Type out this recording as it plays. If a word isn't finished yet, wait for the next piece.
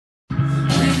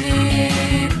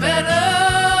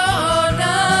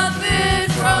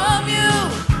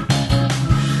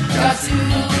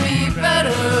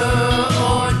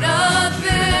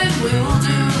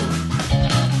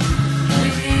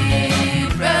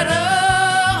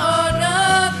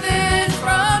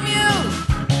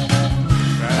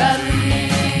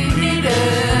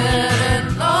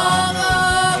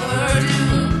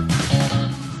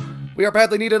We are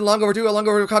badly needed and long overdue, a long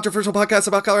overdue controversial podcast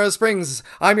about Colorado Springs.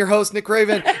 I'm your host, Nick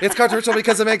Raven. It's controversial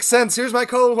because it makes sense. Here's my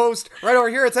co-host right over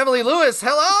here. It's Emily Lewis.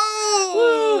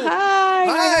 Hello! Woo,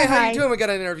 hi. How you doing? We got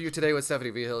an interview today with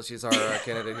Stephanie Vigil. She's our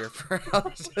candidate here for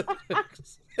House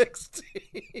 16.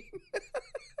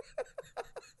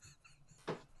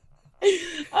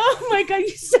 Oh my god,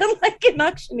 you sound like an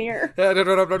auctioneer. 5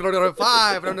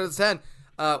 out of 10.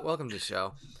 Welcome to the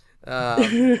show.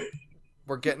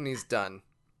 We're getting these done.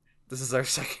 This is our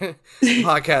second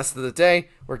podcast of the day.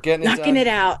 We're getting it knocking done. it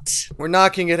out. We're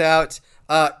knocking it out.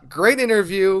 Great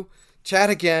interview. Chat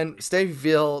again. Stevie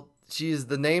Vigil. She is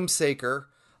the namesaker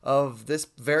of this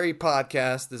very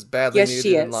podcast, this badly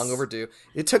needed and long overdue.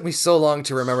 It took me so long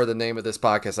to remember the name of this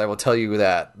podcast. I will tell you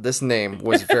that. This name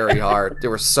was very hard. There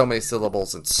were so many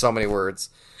syllables and so many words.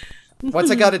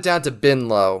 Once I got it down to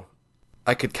Binlow,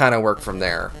 I could kind of work from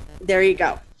there. There you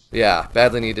go. Yeah,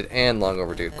 badly needed and long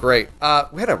overdue. Great.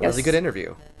 We had a really good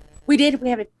interview. We did. We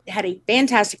had a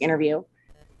fantastic interview.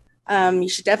 You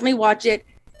should definitely watch it.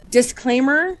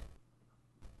 Disclaimer,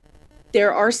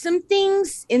 there are some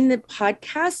things in the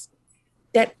podcast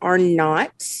that are do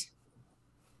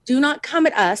not come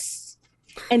at us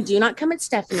and do not come at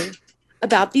Stephanie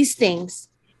about these things.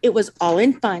 It was all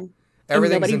in fun.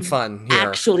 Everything's in fun here.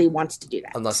 Actually wants to do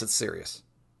that. Unless it's serious.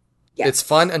 Yes. It's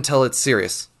fun until it's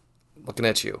serious. Looking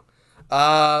at you.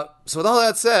 So with all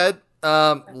that said,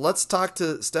 let's talk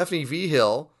to Stephanie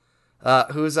Vigil,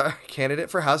 who is our candidate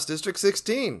for House District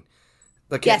 16.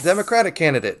 The Democratic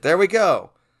candidate. There we go.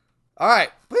 All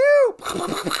right. Woo!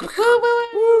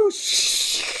 Woo!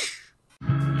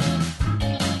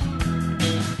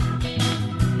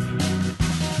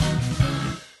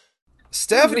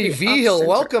 Stephanie Vigil,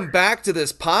 welcome back to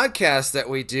this podcast that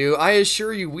we do. I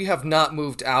assure you, we have not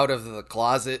moved out of the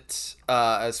closet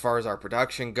as far as our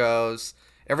production goes.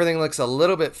 Everything looks a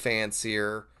little bit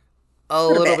fancier,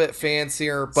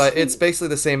 but it's basically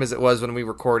the same as it was when we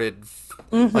recorded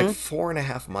like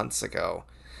 4.5 months ago.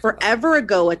 Forever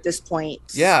ago at this point.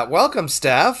 Yeah, welcome,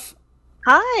 Steph.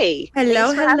 Hi.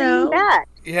 Hello. Me back.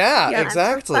 Yeah,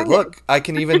 exactly. So look, I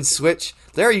can even switch.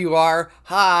 There you are.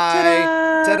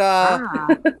 Hi. Ta-da.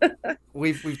 Ah.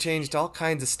 We've changed all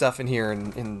kinds of stuff in here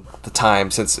in the time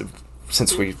since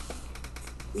we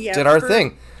did our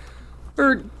thing.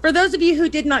 For those of you who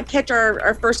did not catch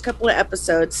our first couple of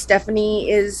episodes, Stephanie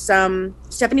was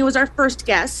our first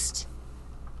guest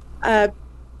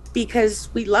because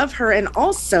we love her, and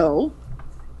also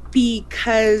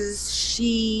because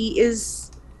she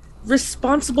is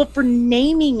responsible for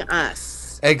naming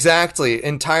us. Exactly.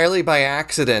 Entirely by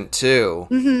accident, too.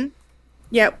 Mm-hmm.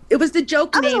 Yeah, it was the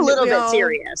joke name. I was a little bit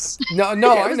serious. No,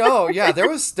 I know. Yeah, there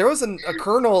was a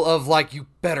kernel of like, you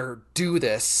better do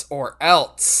this or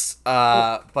else.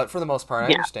 But for the most part,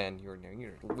 I understand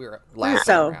we were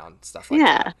laughing around stuff like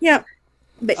that. Yeah.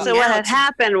 But so what had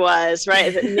happened was, right,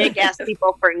 is that Nick asked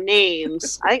people for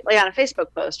names, I think, like on a Facebook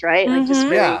post, right? Like just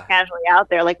very casually out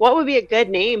there, like what would be a good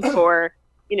name for,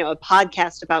 a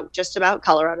podcast about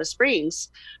Colorado Springs.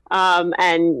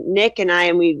 And Nick and I,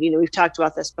 and we've talked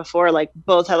about this before, like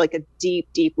both have like a deep,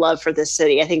 deep love for this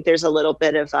city. I think there's a little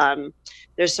bit of,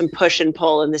 there's some push and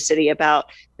pull in the city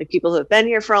about the people who have been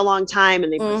here for a long time,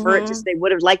 and they prefer it they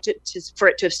would have liked it for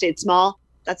it to have stayed small.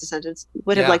 That's a sentence.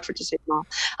 Would have liked for it to stay small.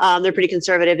 They're pretty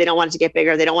conservative. They don't want it to get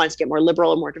bigger. They don't want it to get more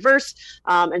liberal and more diverse.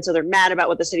 And so they're mad about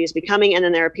what the city is becoming. And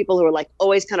then there are people who are like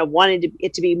always kind of wanted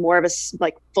it to be more of a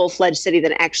like full-fledged city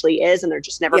than it actually is, and they're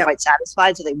just never quite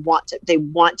satisfied. So they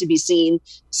want to be seen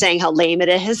saying how lame it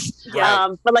is.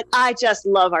 Right. But like I just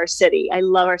love our city. I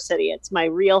love our city. It's my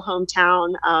real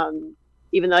hometown.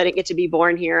 Even though I didn't get to be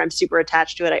born here, I'm super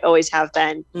attached to it. I always have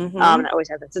been. And I always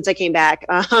have been since I came back.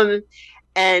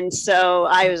 And so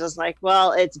I was just like,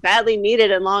 well, it's badly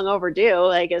needed and long overdue.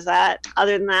 Like, is that,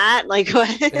 other than that, like what?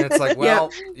 And it's like, well,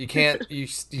 you can't, you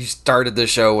started the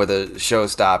show with a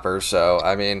showstopper. So,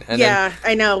 I mean, and then,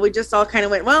 I know. We just all kind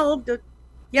of went, well,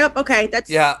 yep. Okay.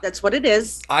 That's what it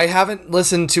is. I haven't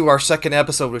listened to our second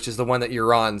episode, which is the one that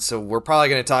you're on. So we're probably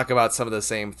going to talk about some of the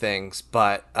same things,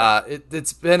 but,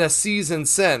 it's been a season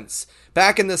since.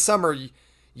 Back in the summer,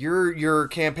 your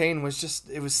campaign was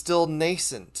still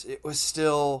nascent. It was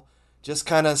still just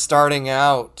kind of starting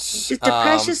out. Just a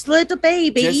precious little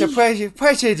baby. Just a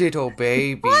precious little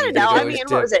baby. I don't know. I mean,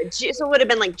 what was it? So it would have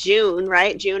been like June,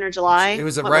 right? June or July? It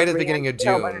was right at the beginning of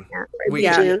June.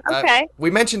 June. Okay.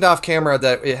 We mentioned off camera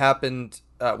that it happened.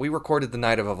 We recorded the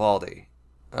night of Uvalde.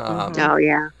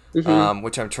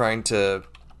 Which I'm trying to.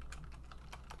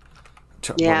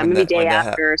 Maybe day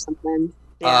after or something.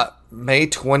 Yeah. May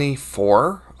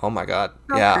 24. Oh my God.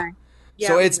 Okay. Yeah.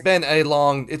 So it's been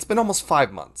almost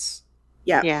 5 months.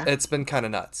 Yeah. It's been kind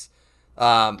of nuts.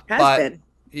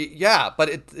 Yeah, but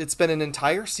it's been an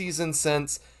entire season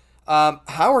since. How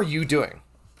are you doing?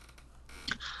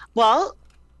 Well,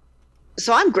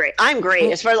 so I'm great.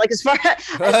 As far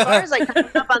as like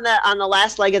coming up on the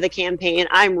last leg of the campaign,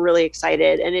 I'm really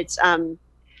excited. And it's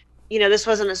this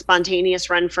wasn't a spontaneous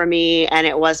run for me, and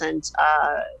it wasn't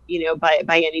by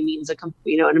any means an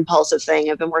impulsive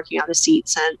thing. I've been working on the seat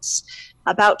since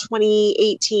about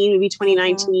 2018, maybe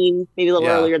 2019, maybe a little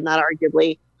earlier than that,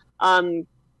 arguably.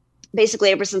 Basically,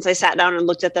 ever since I sat down and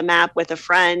looked at the map with a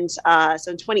friend, so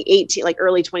in 2018, like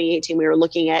early 2018, we were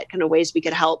looking at kind of ways we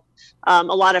could help a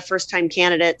lot of first-time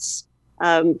candidates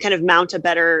kind of mount a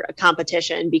better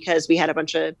competition, because we had a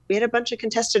bunch of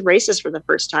contested races for the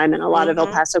first time in a lot of El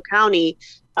Paso County.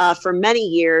 For many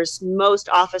years, most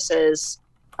offices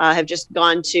have just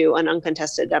gone to an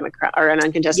uncontested Democrat or an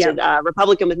uncontested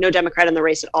Republican with no Democrat in the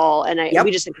race at all. And I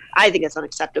think it's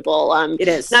unacceptable. It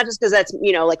is not just because that's,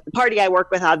 like the party I work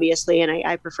with, obviously, and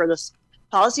I prefer those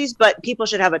policies, but people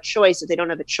should have a choice. If they don't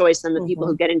have a choice, then the people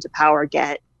who get into power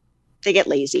get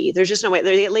lazy. There's just no way.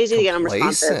 They get lazy, they get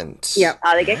unresponsive.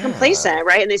 They get complacent,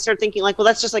 right? And they start thinking like, well,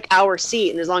 that's just like our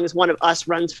seat. And as long as one of us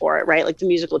runs for it, right? Like the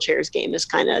musical chairs game is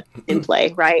kind of in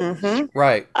play, right?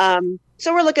 Right.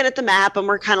 So we're looking at the map and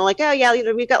we're kind of like, oh yeah,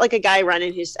 we've got like a guy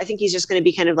running who's, I think he's just going to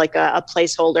be kind of like a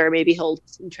placeholder. Maybe he'll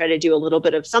try to do a little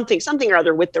bit of something or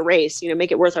other with the race,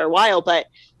 make it worth our while. But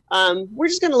we're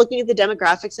just kind of looking at the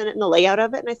demographics in it and the layout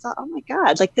of it. And I thought, oh my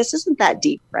God, like this isn't that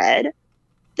deep red.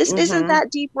 This isn't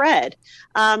that deep red.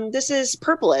 This is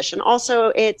purplish. And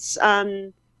also it's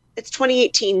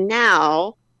 2018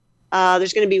 now.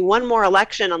 There's going to be one more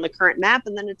election on the current map,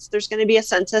 and then there's going to be a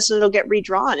census and it'll get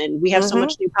redrawn. And we have so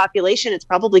much new population, it's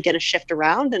probably going to shift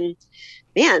around. And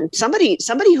man, somebody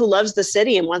who loves the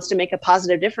city and wants to make a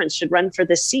positive difference should run for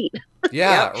this seat.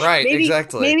 Yeah, right.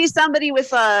 Exactly. Maybe somebody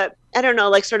with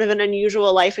like sort of an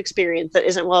unusual life experience that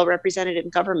isn't well represented in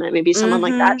government. Maybe someone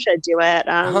like that should do it.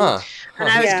 And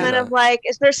I was kind of like,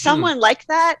 is there someone like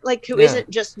that? Like who isn't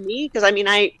just me? Because I mean,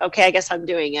 I guess I'm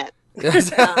doing it.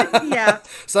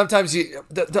 Sometimes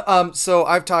so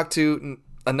I've talked to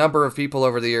a number of people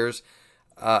over the years,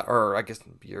 or I guess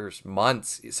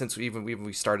months since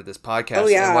we started this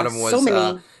podcast. And one of them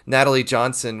was Natalie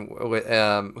Johnson,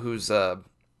 who's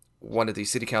one of the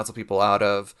city council people out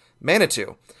of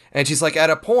Manitou. And she's like, at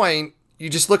a point, you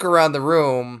just look around the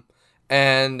room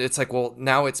and it's like, well,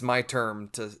 now it's my turn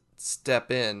to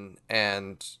step in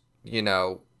and,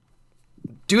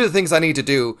 do the things I need to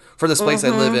do for this place I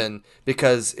live in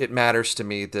because it matters to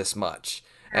me this much.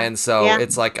 And so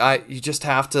it's like, you just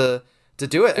have to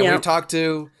do it. And we've talked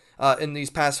to, in these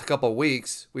past couple of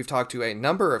weeks, we've talked to a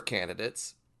number of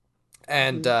candidates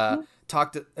and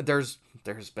there's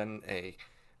been a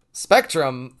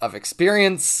spectrum of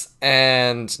experience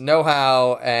and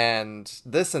know-how and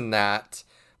this and that.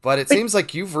 But it seems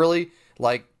like you've really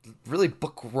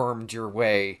bookwormed your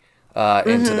way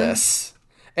into this.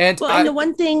 And the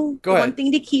one thing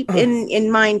to keep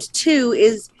in mind too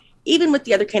is, even with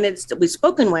the other candidates that we've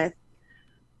spoken with,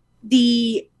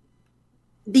 the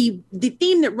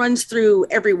theme that runs through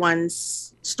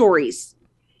everyone's stories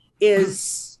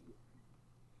is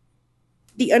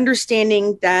the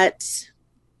understanding that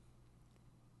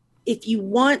if you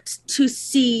want to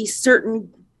see certain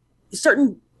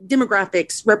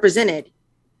demographics represented,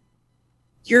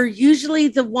 you're usually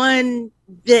the one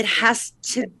that has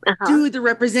to do the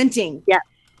representing.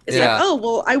 It's like, oh,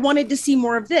 well, I wanted to see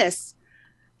more of this.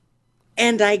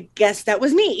 And I guess that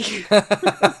was me.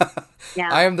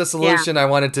 I am the solution I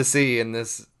wanted to see in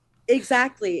this.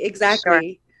 Exactly. Sure.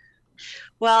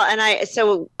 Well, and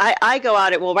I go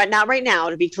out right now,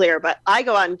 to be clear, but I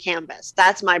go out and canvas.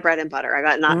 That's my bread and butter. I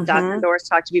got knock on doors,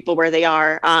 talk to people where they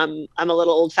are. I'm a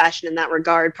little old fashioned in that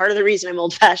regard. Part of the reason I'm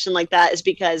old fashioned like that is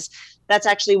because that's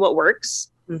actually what works.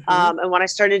 And when I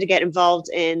started to get involved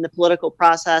in the political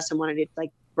process and wanted to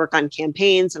work on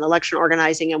campaigns and election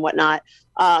organizing and whatnot,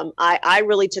 I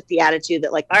really took the attitude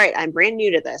that all right, I'm brand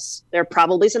new to this. There are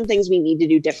probably some things we need to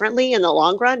do differently in the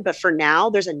long run, but for now,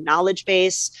 there's a knowledge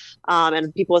base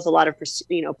and people with a lot of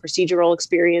procedural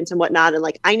experience and whatnot, and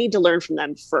I need to learn from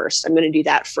them first. I'm going to do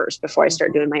that first before I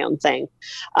start doing my own thing.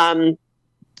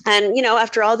 And,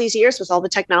 after all these years with all the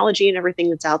technology and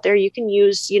everything that's out there, you can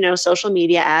use, social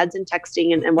media ads and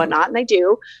texting and whatnot. And I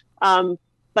do.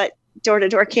 But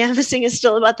door-to-door canvassing is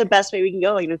still about the best way we can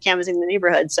go, canvassing the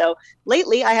neighborhood. So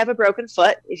lately I have a broken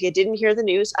foot. If you didn't hear the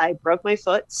news, I broke my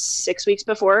foot 6 weeks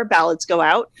before ballots go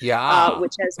out,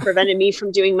 which has prevented me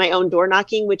from doing my own door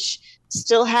knocking, which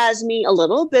still has me a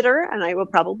little bitter, and I will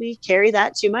probably carry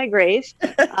that to my grave,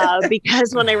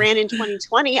 because when I ran in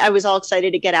 2020, I was all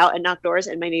excited to get out and knock doors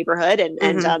in my neighborhood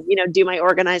and do my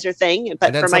organizer thing,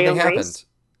 but for my own race.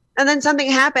 And then something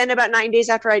happened about 9 days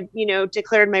after I,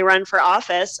 declared my run for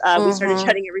office. We started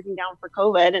shutting everything down for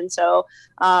COVID. And so,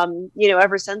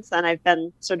 ever since then, I've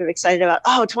been sort of excited about,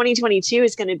 2022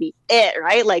 is going to be it,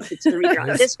 right? Like, it's the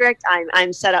redrawn district.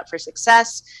 I'm set up for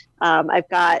success. I've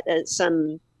got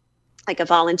some, like, a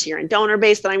volunteer and donor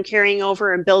base that I'm carrying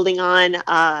over and building on.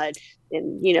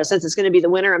 And, since it's going to be the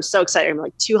winter, I'm so excited. I'm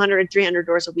like 200, 300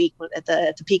 doors a week at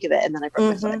the peak of it. And then I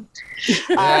broke my foot.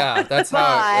 Yeah, that's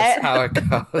how it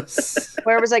goes.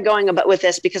 Where was I going with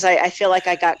this? Because I feel like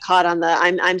I got caught on the,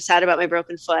 I'm sad about my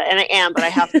broken foot, and I am, but I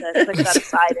have to push that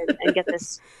aside and get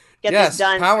this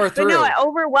done. Power through. But no,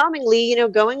 overwhelmingly,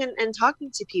 going and talking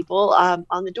to people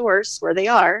on the doors where they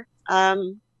are.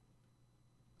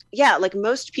 Like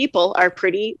most people they're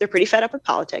pretty fed up with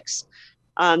politics.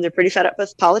 They're pretty fed up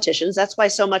with politicians. That's why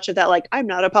so much of that, like, I'm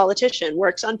not a politician,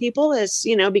 works on people is,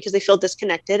 because they feel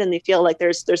disconnected and they feel like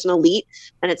there's an elite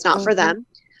and it's not for them.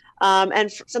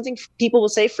 And something people will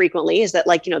say frequently is that,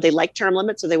 like, they like term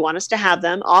limits or they want us to have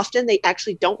them. Often they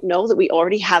actually don't know that we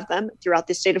already have them throughout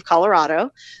the state of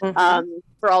Colorado,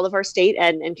 for all of our state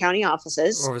and county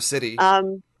offices. Or the city.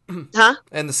 And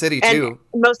the city too.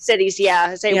 And most cities,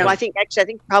 yeah. Well, I think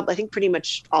pretty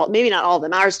much all, maybe not all of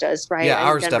them. Ours does, right? Yeah,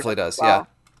 ours definitely does. Well. Yeah.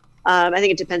 I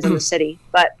think it depends on the city,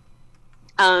 but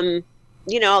they'll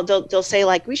say,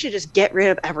 like, we should just get rid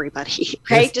of everybody,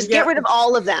 right? Yes. Just get rid of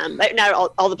all of them, not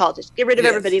all the politicians. Get rid of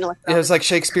everybody. It's like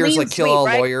Shakespeare's clean, kill all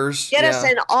lawyers. Get us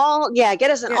in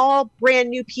all brand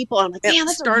new people. And I'm like, man,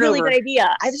 that's a really good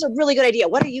idea. That's a really good idea.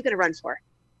 What are you going to run for?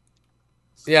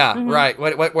 Yeah, right.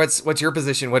 What's your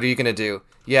position? What are you going to do?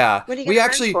 Yeah. What are you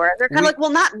going to run for? They're kind of like, well,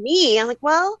 not me. I'm like,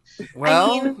 well,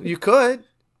 you could.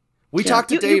 We talked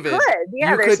to David. You could.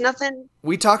 Yeah, there's nothing.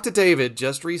 We talked to David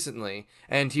just recently,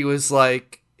 and he was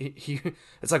like,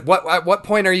 it's like, at what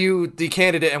point are you the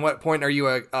candidate, and what point are you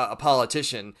a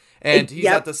politician? And he's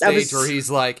at the stage where he's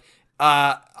like,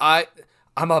 I'm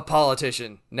a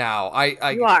politician now. I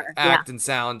act and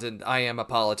sound, and I am a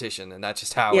politician, and that's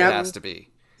just how it has to be.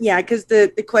 Yeah, because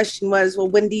the question was, well,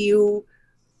 when do you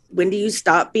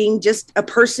stop being just a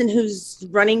person who's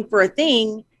running for a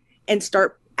thing and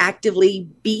start actively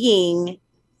being,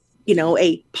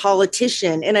 a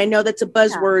politician? And I know that's a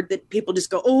buzzword that people just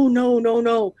go, oh,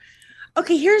 no.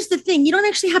 Okay, here's the thing. You don't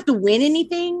actually have to win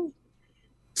anything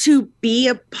to be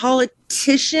a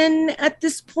politician at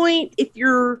this point. If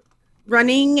you're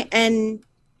running and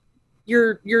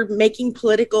you're making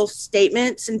political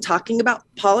statements and talking about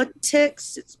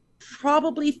politics, it's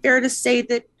probably fair to say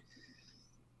that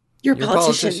you're a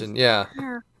politician. Yeah.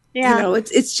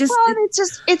 It's just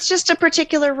it's just a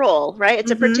particular role, right?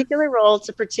 It's a particular role. It's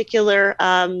a particular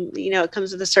it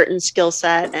comes with a certain skill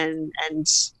set and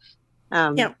certain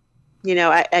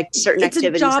it's activities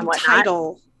a job and whatnot.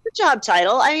 title. The job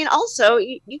title. I mean, also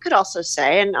you could also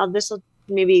say, and this will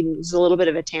maybe is a little bit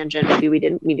of a tangent. Maybe we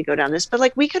didn't mean to go down this, but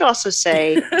like we could also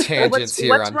say tangents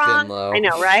what's wrong? Finlow. I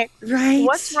know, right? Right.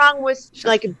 What's wrong with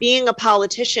like being a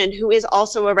politician who is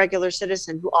also a regular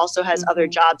citizen who also has other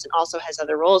jobs and also has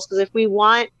other roles? Because if we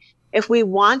want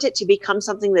it to become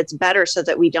something that's better so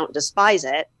that we don't despise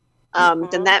it,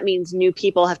 then that means new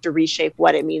people have to reshape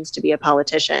what it means to be a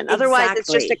politician. Otherwise, it's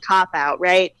just a cop out,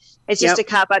 right? It's just a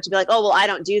cop out to be like, oh, well, I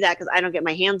don't do that because I don't get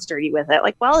my hands dirty with it.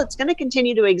 Like, well, it's going to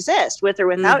continue to exist with or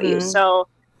without you. So,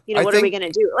 what are we going to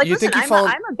do? Like, listen, I'm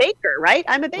a baker, right?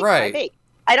 I'm a baker. Right. I bake.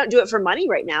 I don't do it for money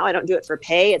right now. I don't do it for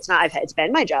pay. It's not. It's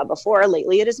been my job before.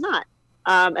 Lately, it is not.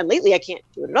 And lately, I can't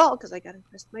do it at all because I got to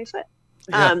twist my foot.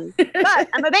 But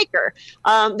I'm a baker.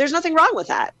 There's nothing wrong with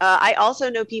that. I also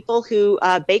know people who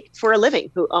bake for a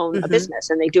living, who own a business,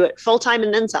 and they do it full time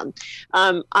and then some.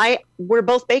 We're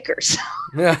both bakers.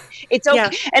 It's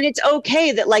okay, and it's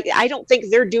okay that like I don't think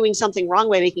they're doing something wrong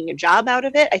by making a job out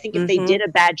of it. I think if they did a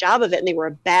bad job of it and they were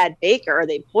a bad baker or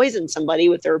they poised somebody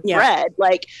with their bread,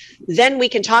 like then we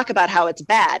can talk about how it's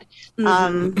bad.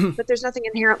 But there's nothing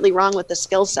inherently wrong with the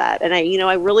skill set, and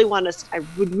I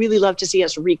would really love to see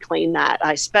us reclaim that.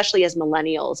 Especially as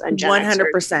millennials and Gen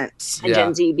 100% and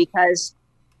Gen Z, because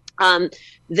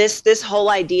this whole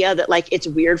idea that like it's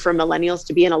weird for millennials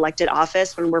to be in elected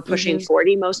office when we're pushing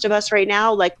 40, most of us right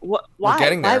now, like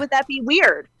why would that be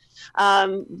weird?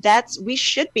 We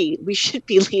should be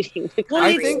leading the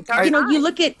country. Well, you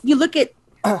look at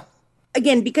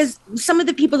again, because some of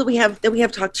the people that we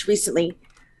have talked to recently,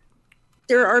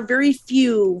 there are very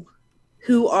few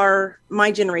who are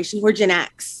my generation, who are Gen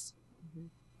X. Mm-hmm.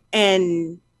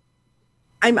 And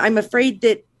I'm afraid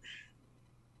that,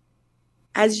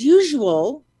 as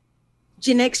usual,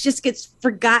 Gen X just gets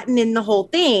forgotten in the whole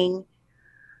thing,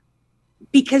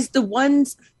 because the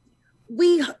ones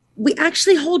we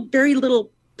actually hold very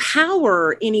little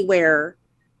power anywhere,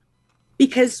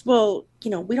 because, well,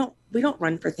 we don't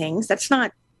run for things. That's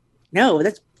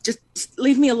just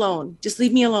leave me alone. Just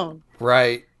leave me alone.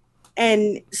 Right.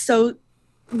 And so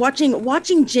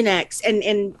watching Gen X and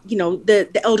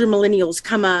the elder millennials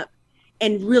come up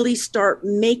and really start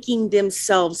making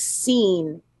themselves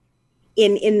seen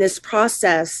in this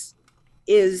process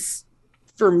is,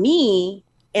 for me,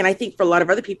 and I think for a lot of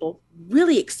other people,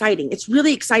 really exciting. It's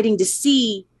really exciting to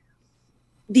see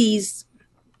these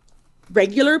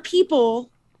regular people,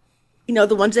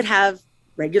 the ones that have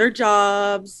regular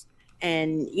jobs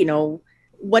and,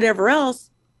 whatever else,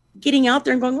 getting out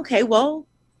there and going, okay, well,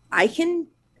 I can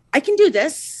do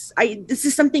this. This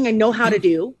is something I know how to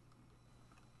do.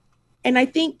 And I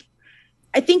think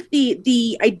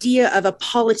the idea of a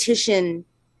politician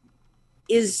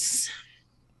is,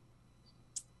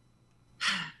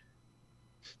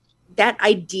 that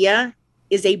idea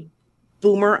is a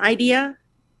boomer idea.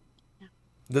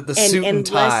 The suit and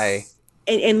tie.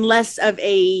 And less of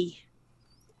a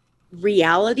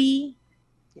reality.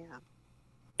 Yeah.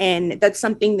 And that's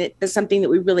something that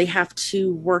we really have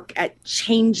to work at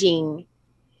changing.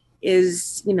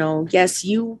 Is, yes,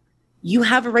 you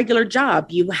have a regular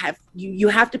job. You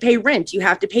have to pay rent. You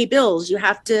have to pay bills. You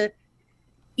have to,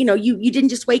 you didn't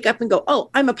just wake up and go, oh,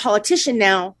 I'm a politician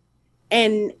now,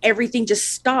 and everything just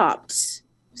stopped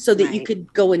so that you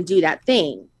could go and do that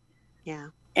thing. Yeah.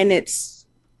 And it's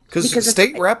because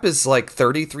state rep is like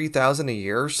 $33,000 a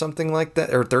year or something like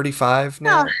that, or 35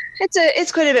 now. No,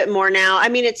 it's quite a bit more now. I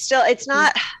mean, it's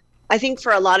not. I think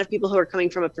for a lot of people who are coming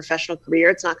from a professional career,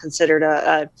 it's not considered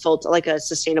a full, like a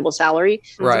sustainable salary.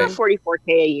 It's right. about $44K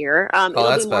a year.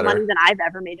 It'll be more money than I've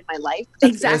ever made in my life.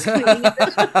 Exactly.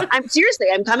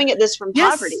 I'm coming at this from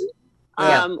poverty.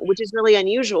 Which is really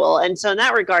unusual. And so in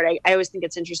that regard, I always think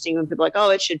it's interesting when people are like, oh,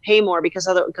 it should pay more because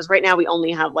right now we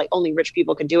only have only rich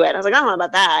people can do it. I was like, I don't know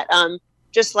about that.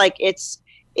 Just like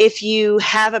if you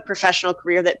have a professional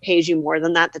career that pays you more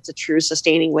than that, that's a true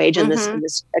sustaining wage in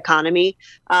this economy,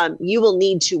 you will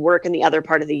need to work in the other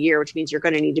part of the year, which means you're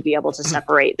going to need to be able to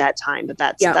separate that time. But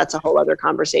that's a whole other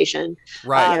conversation.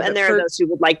 Right. And there are those who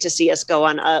would like to see us go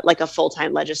on a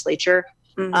full-time legislature.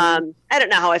 I don't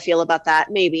know how I feel about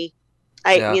that. Maybe.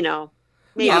 Maybe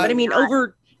but I mean,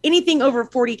 anything over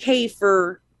 40K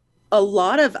for a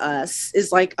lot of us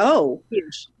is like, oh,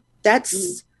 huge.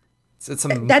 That's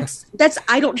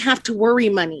I don't have to worry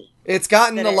money. It's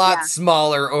gotten a lot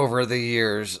smaller over the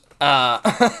years.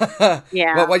 But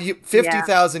what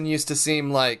 50,000 used to seem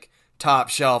like top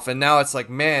shelf, and now it's like,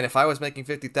 man, if I was making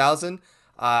 50,000,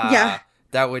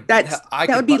 that would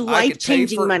be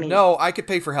life-changing money. No, I could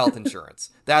pay for health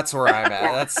insurance. That's where I'm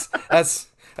at.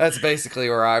 That's basically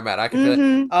where I'm at. I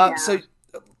can So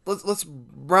let's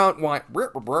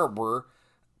round.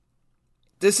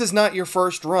 This is not your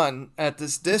first run at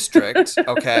this district,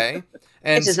 okay?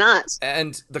 And, it is not.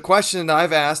 And the question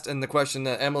I've asked and the question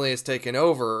that Emily has taken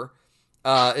over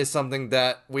is something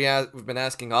that we've been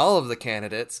asking all of the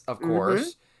candidates, of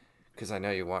course, because I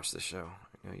know you watch the show.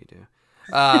 I know you do.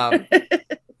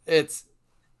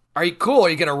 Are you cool? Are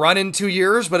you going to run in 2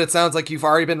 years? But it sounds like you've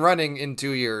already been running in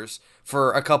 2 years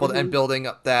for a couple and building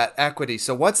up that equity.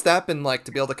 So what's that been like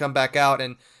to be able to come back out?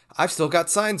 And I've still got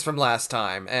signs from last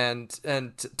time and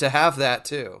to have that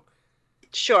too.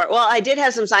 Sure. Well, I did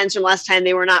have some signs from last time.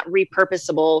 They were not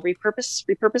repurposable.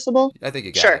 Repurposable? I think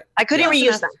you got it. I couldn't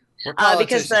reuse them.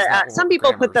 Because some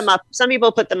people put them up. Some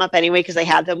people put them up anyway because they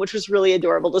had them, which was really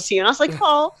adorable to see. And I was like,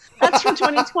 "Oh, that's from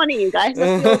 2020, you guys.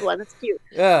 That's the old one. That's cute."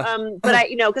 Yeah. But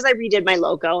because I redid my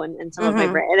logo and some of my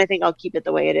brand, and I think I'll keep it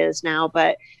the way it is now.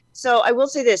 But so I will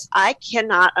say this: I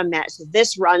cannot imagine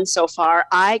this run so far.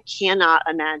 I cannot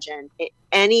imagine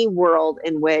any world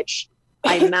in which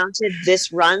I mounted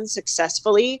this run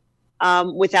successfully.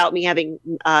 Without me having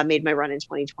made my run in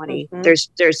 2020. There's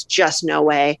just no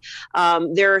way.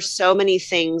 There are so many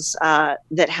things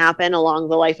that happen along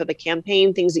the life of a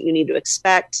campaign, things that you need to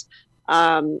expect,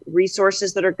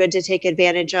 resources that are good to take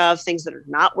advantage of, things that are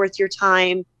not worth your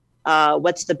time,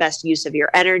 what's the best use of your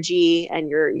energy and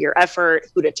your effort,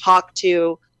 who to talk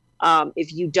to.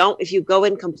 If you go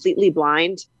in completely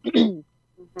blind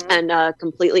and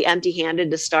completely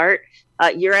empty-handed to start,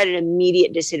 you're at an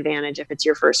immediate disadvantage if it's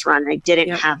your first run. I didn't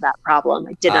have that problem.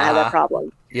 I did not have that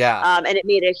problem. Yeah. And it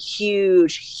made a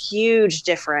huge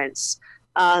difference.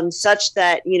 Such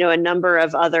that, a number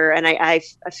of other, and I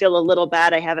feel a little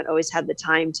bad. I haven't always had the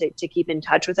time to keep in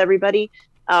touch with everybody.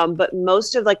 But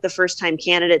most of like the first time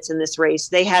candidates in this race,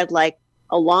 they had like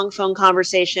a long phone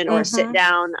conversation or a sit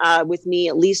down with me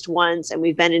at least once. And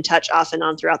we've been in touch off and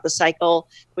on throughout the cycle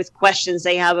with questions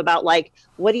they have about like,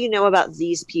 what do you know about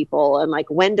these people? And like,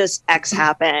 when does X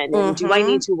happen? And do I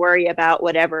need to worry about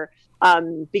whatever?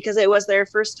 Because it was their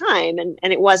first time and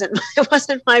it wasn't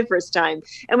my first time.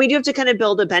 And we do have to kind of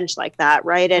build a bench like that.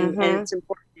 Right. And it's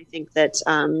important, I think, that,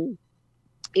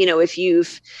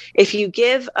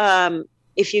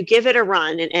 if you give it a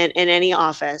run in any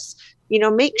office,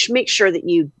 make sure that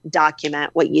you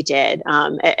document what you did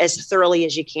as thoroughly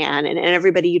as you can, and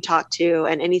everybody you talk to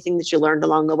and anything that you learned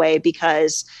along the way,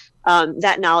 because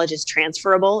that knowledge is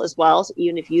transferable as well. So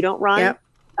even if you don't run,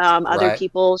 other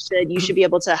people should be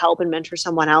able to help and mentor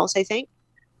someone else, I think.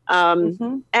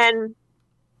 And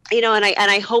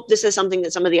I hope this is something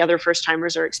that some of the other first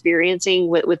timers are experiencing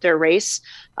with their race.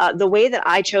 The way that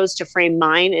I chose to frame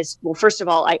mine is, well, first of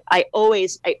all, I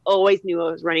always knew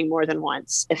I was running more than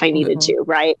once if I needed to,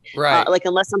 right? Like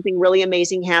unless something really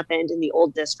amazing happened in the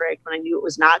old district when I knew it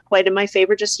was not quite in my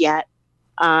favor just yet,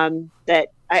 that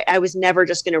I was never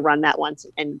just going to run that once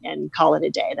and call it a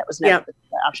day. That was never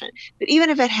the option. But even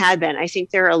if it had been, I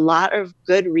think there are a lot of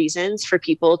good reasons for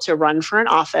people to run for an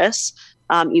office.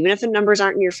 Even if the numbers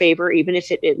aren't in your favor, even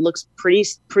if it looks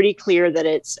pretty clear that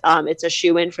it's a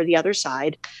shoe-in for the other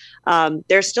side,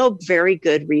 there's still very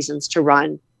good reasons to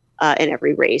run in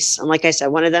every race. And like I said,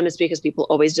 one of them is because people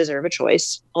always deserve a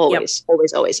choice. Always.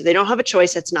 If they don't have a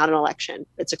choice, it's not an election.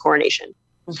 It's a coronation.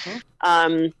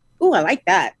 Oh, I like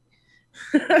that.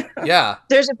 Yeah.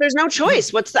 If there's no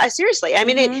choice, seriously? I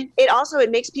mean, it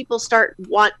makes people start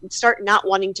not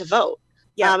wanting to vote.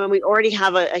 And we already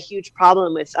have a huge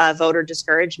problem with voter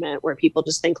discouragement, where people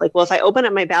just think like, well, if I open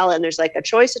up my ballot and there's like a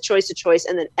choice,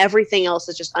 and then everything else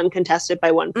is just uncontested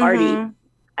by one party.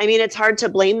 I mean, it's hard to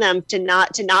blame them to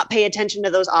not pay attention to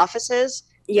those offices,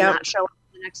 to not show up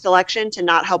in the next election, to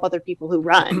not help other people who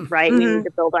run, right? We need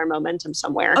to build our momentum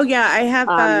somewhere. Oh yeah. I have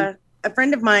a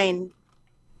friend of mine,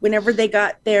 whenever they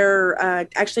got their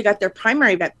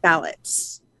primary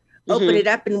ballots, opened it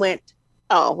up and went,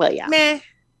 oh, well, yeah. Meh.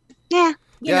 Yeah.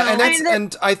 I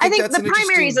think the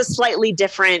primary is a slightly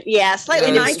different,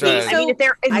 slightly different thing. I mean, if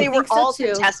they were all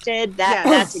contested,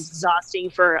 that's exhausting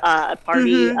for a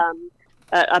party,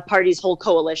 a party's whole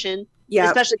coalition. Yeah,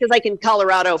 especially because like in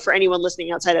Colorado, for anyone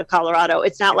listening outside of Colorado,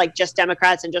 it's not like just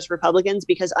Democrats and just Republicans,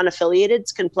 because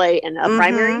unaffiliateds can play in a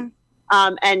primary.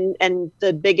 And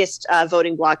the biggest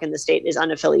voting bloc in the state is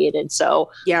unaffiliated. So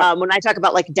when I talk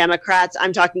about like Democrats,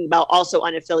 I'm talking about also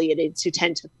unaffiliated who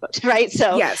tend to vote, right?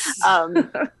 So yes,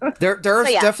 there are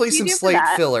definitely some slate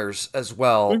fillers as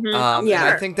well. And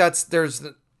I think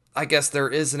I guess there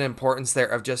is an importance there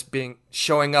of just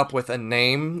showing up with a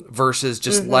name versus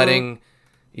just letting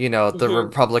the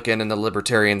Republican and the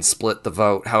Libertarian split the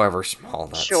vote, however small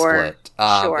that split.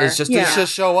 It's just to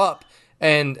just show up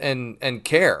and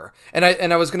care. And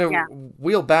I was going to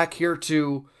wheel back here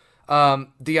to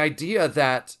the idea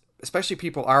that, especially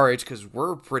people our age, because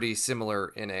we're pretty similar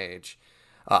in age.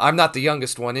 I'm not the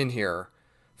youngest one in here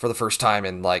for the first time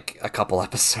in like a couple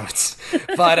episodes,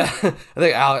 but I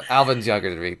think Alvin's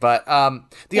younger than me. But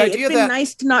the idea it's been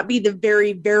nice to not be the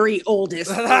very, very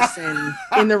oldest person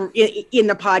in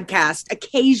the podcast.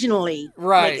 Occasionally,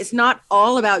 right? Like, it's not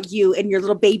all about you and your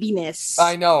little babiness.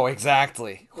 I know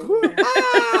exactly.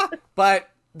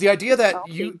 But the idea that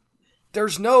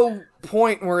there's no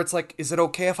point where it's like, is it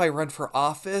okay if I run for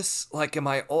office? Like, am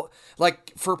I old?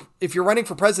 Like, if you're running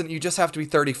for president, you just have to be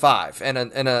 35 and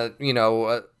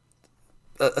a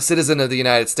citizen of the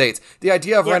United States. The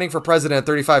idea of running for president at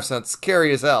 35 sounds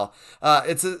scary as hell.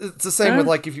 It's the same with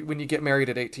like when you get married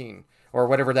at 18 or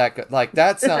whatever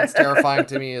that sounds terrifying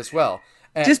to me as well.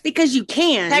 And just because you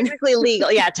can, technically legal,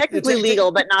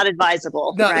 legal, but not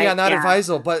advisable. Not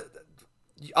advisable, but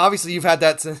obviously you've had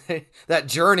that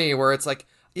journey where it's like,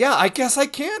 I guess I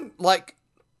can. Like,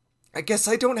 I guess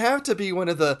I don't have to be one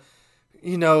of the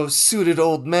suited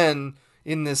old men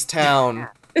in this town.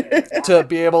 To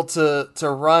be able to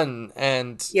run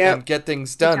and get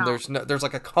things done. There's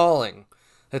like a calling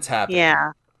that's happening.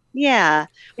 Yeah.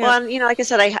 Well, like I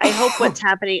said, I hope what's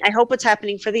happening. I hope what's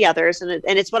happening for the others, and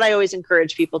it's what I always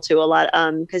encourage people to a lot.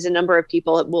 Because a number of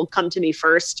people will come to me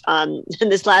first in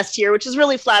this last year, which is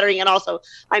really flattering. And also,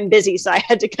 I'm busy, so I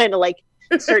had to kind of like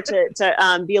start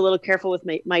to be a little careful with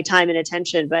my time and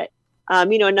attention. But a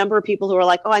number of people who are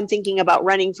like, oh, I'm thinking about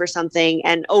running for something.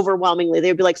 And overwhelmingly,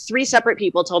 they'd be like, 3 separate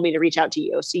people told me to reach out to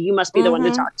you. So you must be the one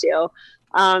to talk to.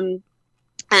 And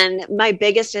my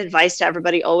biggest advice to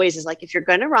everybody always is like, if you're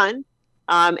going to run,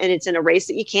 and it's in a race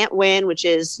that you can't win, which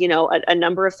is, a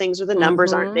number of things where the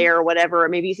numbers aren't there or whatever, or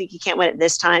maybe you think you can't win at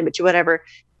this time, but whatever,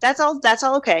 that's all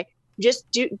okay. Just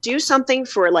do something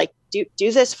for like, do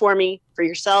this for me, for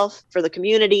yourself, for the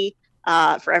community,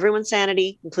 for everyone's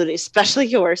sanity, including especially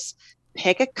yours.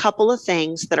 Pick a couple of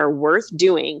things that are worth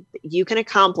doing that you can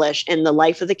accomplish in the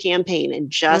life of the campaign and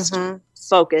just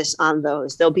focus on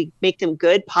those. Make them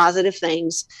good, positive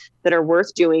things that are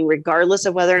worth doing, regardless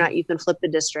of whether or not you can flip the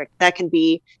district. That can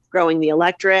be growing the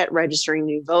electorate, registering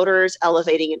new voters,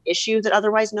 elevating an issue that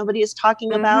otherwise nobody is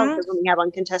talking about. Because when we have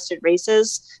uncontested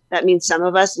races, that means some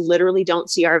of us literally don't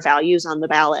see our values on the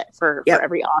ballot for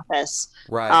every office.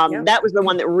 Right. That was the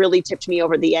one that really tipped me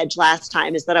over the edge last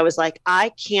time, is that I was like, I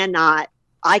cannot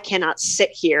sit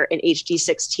here in HD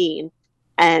 16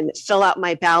 and fill out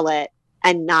my ballot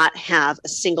and not have a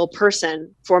single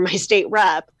person for my state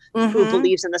rep who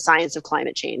believes in the science of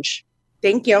climate change.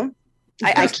 Thank you.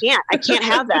 I can't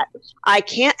have that. I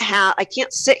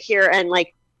can't sit here and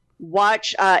like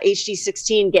watch HD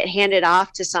 16 get handed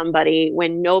off to somebody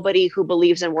when nobody who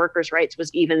believes in workers' rights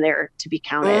was even there to be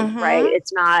counted. Right.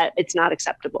 It's not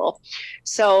acceptable.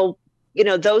 So,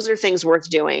 those are things worth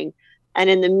doing. And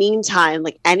in the meantime,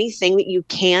 like anything that you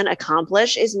can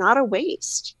accomplish is not a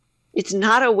waste. It's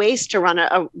not a waste to run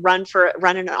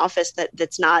in an office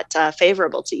that's not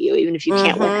favorable to you, even if you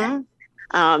can't win it.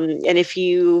 And if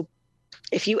you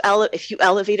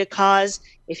elevate a cause,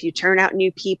 if you turn out new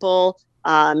people,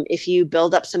 if you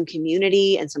build up some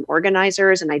community and some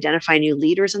organizers and identify new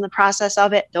leaders in the process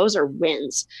of it, those are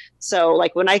wins. So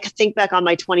like when I think back on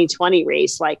my 2020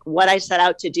 race, like what I set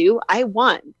out to do, I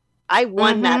won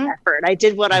that effort. I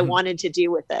did what I wanted to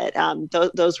do with it.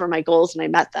 Those were my goals and I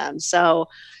met them. So,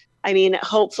 I mean,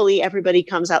 hopefully everybody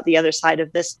comes out the other side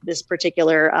of this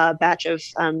particular batch of,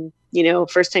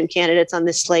 first-time candidates on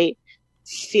this slate,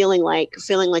 feeling like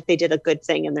they did a good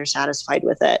thing and they're satisfied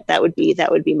with it. That would be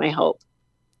my hope.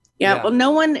 Yeah. Well,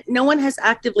 no one has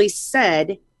actively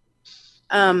said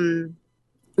that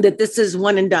this is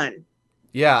one and done.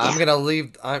 Yeah. I'm going to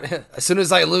leave. As soon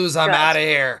as I lose, I'm out of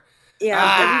here.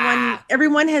 Yeah.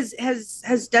 Everyone has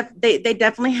they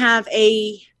definitely have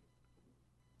a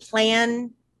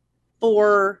plan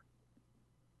for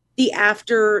the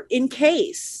after in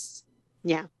case.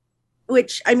 Yeah.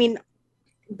 Which, I mean,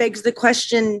 begs the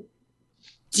question,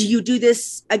 do you do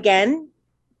this again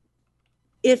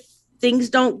if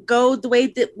things don't go the way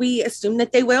that we assume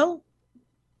that they will?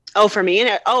 Oh, for me?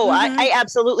 I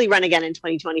absolutely run again in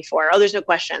 2024. Oh, there's no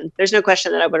question. There's no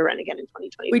question that I would run again in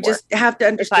 2024. We just have to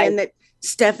understand that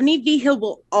Stephanie Vigil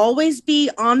will always be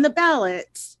on the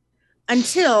ballot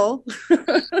until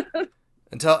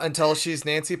she's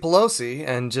Nancy Pelosi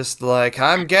and just like,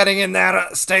 I'm getting in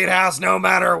that state house no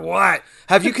matter what.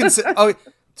 Have you considered?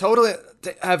 Totally.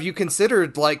 Have you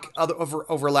considered like other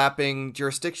overlapping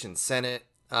jurisdictions, Senate?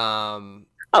 Not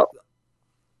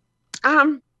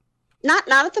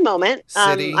at the moment.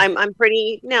 City. I'm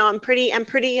pretty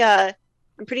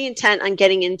intent on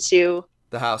getting into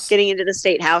the House, getting into the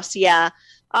state house. Yeah.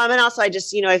 And also I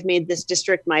just, I've made this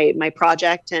district my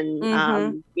project and,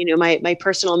 my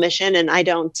personal mission. And I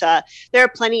don't, there are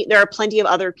plenty of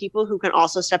other people who can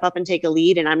also step up and take a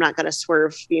lead. And I'm not going to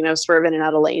swerve in and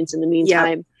out of lanes in the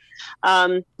meantime.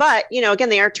 But, again,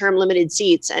 they are term limited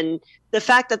seats. And the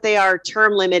fact that they are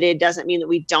term limited doesn't mean that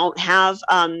we don't have,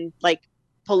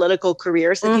 political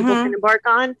careers that people can embark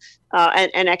on,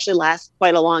 and actually last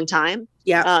quite a long time.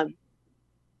 Yeah.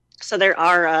 So there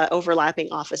are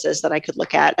overlapping offices that I could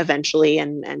look at eventually,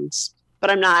 but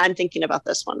I'm thinking about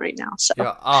this one right now. So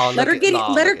let her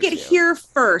get here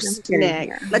first,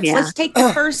 Nick. Let's take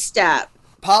the first step.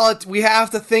 Paula, we have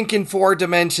to think in 4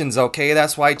 dimensions, okay?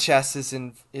 That's why chess is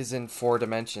in 4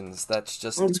 dimensions. That's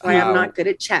why I'm not good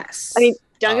at chess. I mean,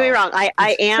 don't get me wrong.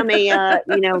 I am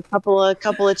a couple of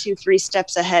 2-3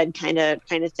 steps ahead kind of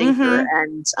thinker,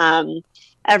 and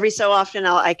every so often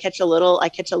I catch a little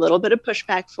bit of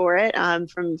pushback for it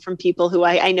from people who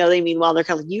I know they mean well. They're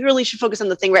kind of like, you really should focus on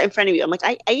the thing right in front of you. I'm like,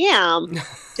 I am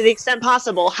to the extent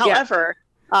possible. However,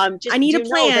 just I need a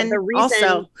plan. The reason,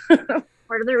 also.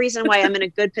 Part of the reason why I'm in a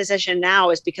good position now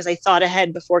is because I thought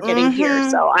ahead before getting here.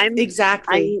 So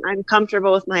I'm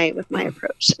comfortable with my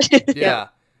approach. Yeah.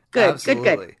 Good.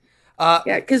 Absolutely. Good.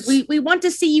 Because we want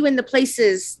to see you in the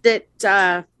places that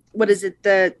what is it,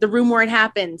 the room where it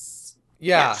happens.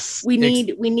 Yeah. Yes. We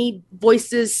need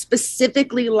voices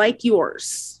specifically like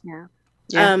yours.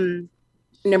 Yeah.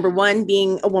 Number one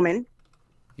being a woman.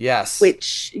 Yes.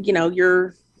 Which,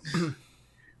 you're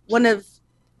one of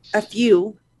a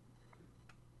few.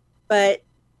 But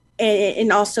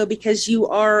and also because you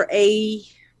are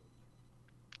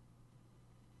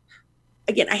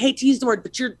again, I hate to use the word,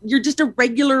 but you're just a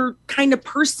regular kind of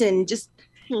person. Just,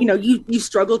 you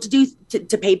struggle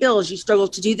to pay bills. You struggle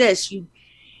to do this,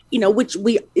 which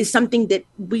is something that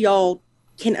we all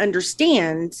can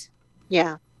understand.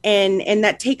 Yeah. And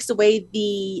that takes away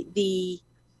the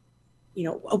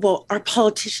well, our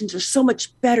politicians are so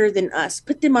much better than us.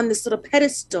 Put them on this little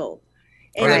pedestal.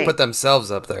 Or they put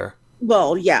themselves up there.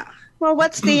 Well, yeah. Well,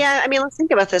 what's the, let's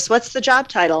think about this. What's the job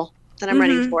title that I'm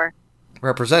running for?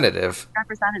 Representative.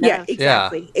 Yeah,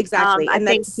 exactly. Yeah. Exactly. I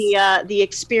think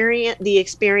the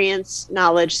experience,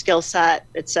 knowledge, skill set,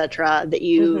 etc., that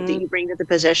you bring to the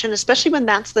position, especially when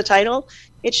that's the title,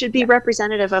 it should be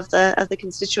representative of the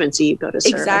constituency you go to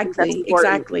serve.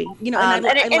 Exactly.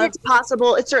 And it's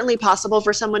possible. It's certainly possible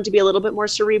for someone to be a little bit more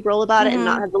cerebral about it and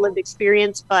not have the lived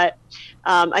experience. But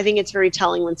I think it's very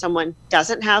telling when someone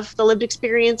doesn't have the lived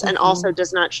experience and also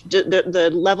does not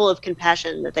the level of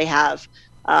compassion that they have.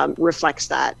 Reflects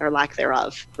that, or lack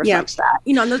thereof reflects that.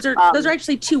 And those are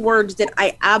actually two words that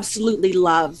I absolutely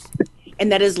love,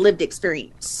 and that is lived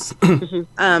experience. I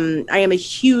am a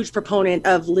huge proponent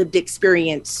of lived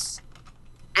experience,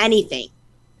 anything,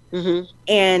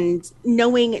 and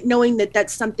knowing that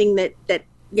that's something that that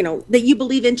you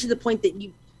believe in to the point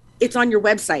that it's on your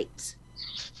website.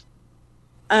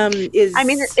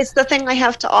 It's the thing I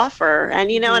have to offer, and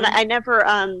and I never.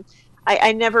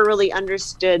 I never really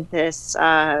understood this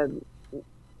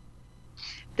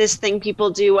this thing people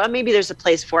do. Well, maybe there's a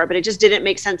place for it, but it just didn't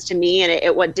make sense to me, and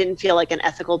it didn't feel like an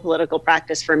ethical political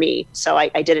practice for me. So I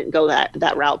didn't go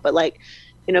that route. But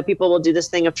people will do this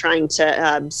thing of trying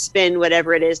to spin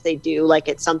whatever it is they do like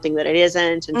it's something that it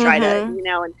isn't, and try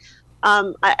to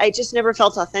I just never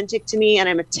felt authentic to me, and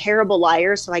I'm a terrible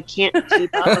liar, so I can't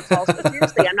keep up a false.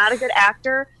 Seriously, I'm not a good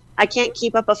actor. I can't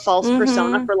keep up a false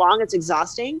persona for long. It's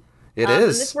exhausting. It is. And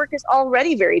this work is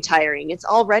already very tiring. It's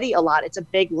already a lot. It's a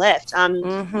big lift.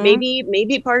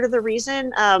 Maybe part of the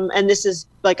reason, and this is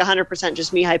like 100%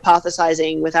 just me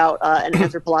hypothesizing without an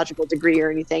anthropological degree or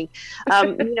anything.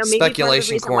 Maybe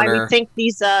speculation part of the reason why we think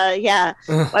these,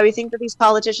 why we think that these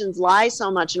politicians lie so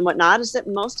much and whatnot is that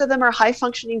most of them are high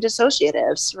functioning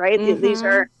dissociatives, right?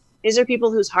 These are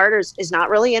people whose heart is not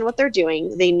really in what they're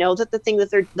doing. They know that the thing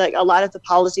that they're like, a lot of the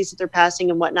policies that they're passing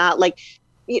and whatnot, like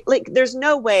there's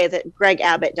no way that Greg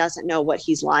Abbott doesn't know what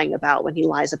he's lying about when he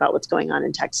lies about what's going on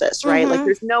in Texas, right? Like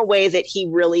there's no way that he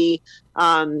really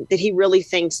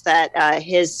thinks that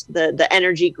the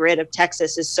energy grid of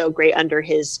Texas is so great under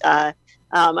his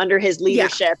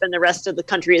leadership, and the rest of the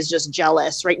country is just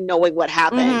jealous, right? Knowing what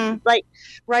happened,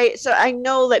 right? So I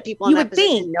know that people in that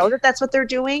position know that that's what they're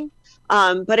doing.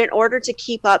 But in order to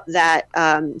keep up that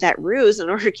ruse, in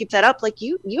order to keep that up,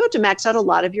 you have to max out a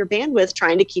lot of your bandwidth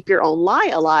trying to keep your own lie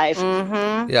alive.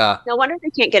 Yeah. No wonder they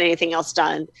can't get anything else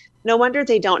done. No wonder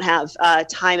they don't have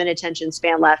time and attention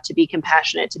span left to be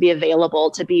compassionate, to be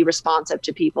available, to be responsive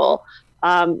to people.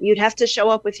 You'd have to show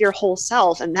up with your whole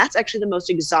self, and that's actually the most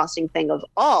exhausting thing of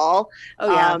all.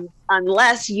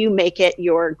 Unless you make it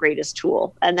your greatest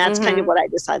tool, and that's kind of what I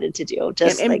decided to do.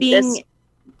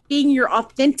 Being your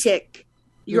authentic,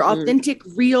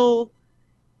 real.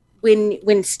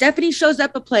 When Stephanie shows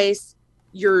up a place,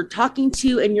 you're talking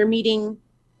to and you're meeting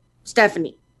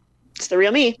Stephanie. It's the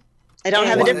real me. I don't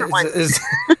have a different one.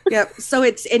 Yep. So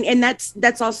it's and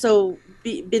that's also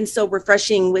been so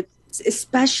refreshing with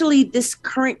especially this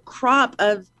current crop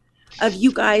of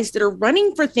you guys that are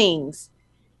running for things.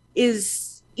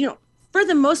 Is for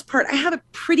the most part, I have a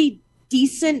pretty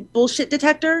decent bullshit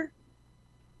detector.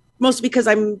 Mostly because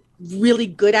I'm really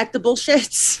good at the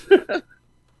bullshits.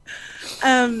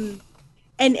 And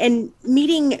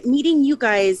meeting you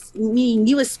guys, meeting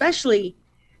you especially,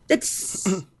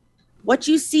 that's what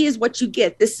you see is what you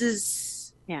get. This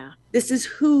is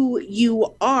who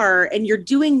you are, and you're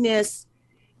doing this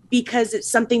because it's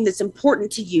something that's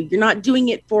important to you. You're not doing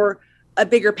it for a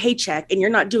bigger paycheck, and you're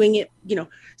not doing it,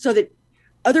 so that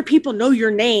other people know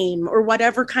your name or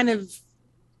whatever kind of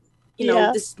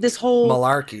this whole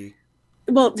malarkey.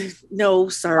 Well, no,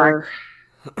 sir.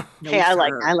 Hey, I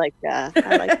like malarkey.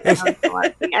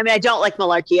 I mean, I don't like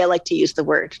malarkey. I like to use the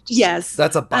word. Yes,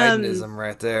 that's a Bidenism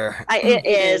right there. It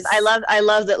is. I love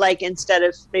that. Instead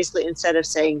of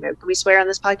saying, can we swear on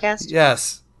this podcast?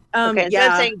 Yes. Okay.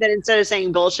 Instead of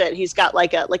saying bullshit, he's got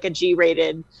like a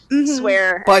G-rated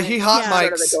swear. But he hot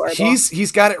mics.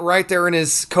 He's got it right there in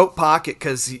his coat pocket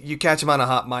because you catch him on a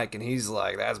hot mic and he's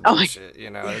like, "That's bullshit."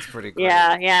 It's pretty cool.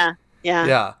 Yeah.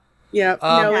 Yeah.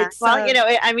 It's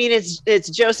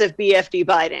Joseph BFD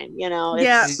Biden.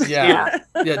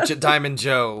 It's, Diamond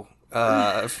Joe.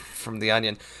 from The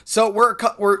Onion. So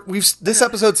this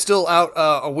episode's still out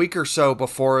a week or so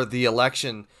before the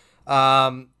election,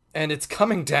 and it's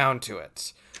coming down to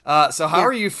it. So how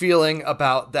are you feeling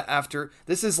about the after?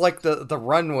 This is like the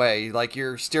runway, like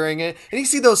you're steering it, and you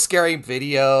see those scary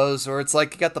videos, or it's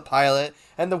like you got the pilot,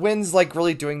 and the wind's like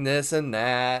really doing this and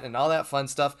that, and all that fun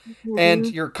stuff. Mm-hmm. And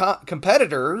your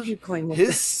competitors,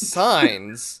 his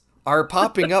signs are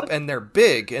popping up, and they're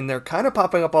big, and they're kind of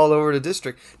popping up all over the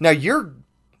district. Now your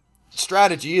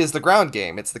strategy is the ground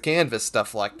game; it's the canvas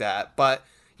stuff like that. But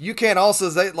you can't also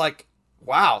say like,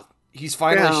 "Wow, he's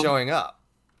finally showing up."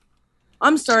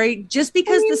 I'm sorry, just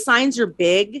because the signs are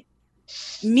big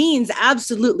means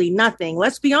absolutely nothing.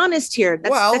 Let's be honest here.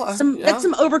 That's some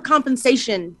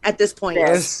overcompensation at this point. It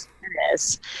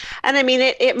is. And I mean,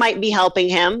 it might be helping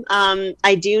him.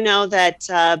 I do know that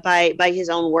by his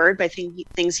own word, by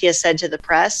things he has said to the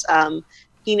press,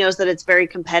 he knows that it's very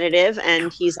competitive,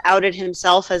 and he's outed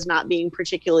himself as not being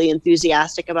particularly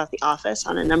enthusiastic about the office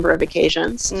on a number of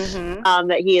occasions,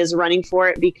 that he is running for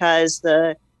it because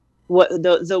the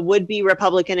would-be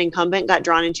Republican incumbent got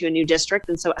drawn into a new district,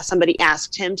 and so somebody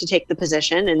asked him to take the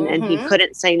position, and he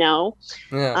couldn't say no.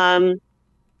 Yeah.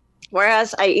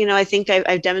 Whereas I think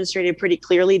I've demonstrated pretty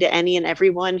clearly to any and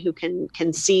everyone who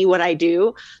can see what I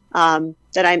do,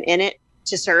 that I'm in it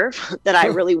to serve, that I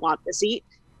really want the seat,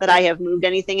 that I have moved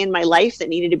anything in my life that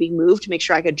needed to be moved to make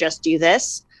sure I could just do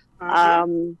this.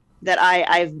 That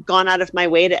I've gone out of my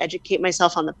way to educate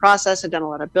myself on the process. I've done a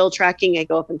lot of bill tracking. I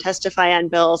go up and testify on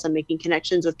bills. I'm making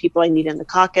connections with people I need in the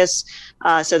caucus,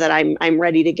 so that I'm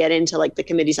ready to get into like the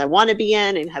committees I want to be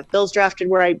in and have bills drafted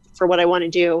for what I want to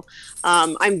do.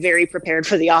 I'm very prepared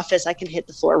for the office. I can hit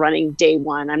the floor running day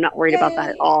one. I'm not worried about that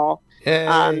at all.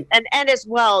 And as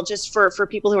well, just for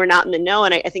people who are not in the know,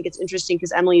 and I think it's interesting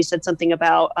because Emily, you said something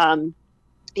about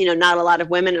not a lot of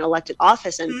women in elected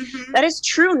office, and that is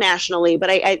true nationally. But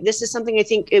this is something I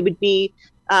think it would be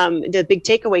the big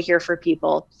takeaway here for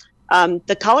people.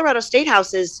 The Colorado State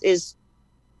House is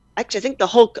actually, I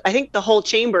think the whole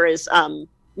chamber is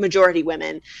majority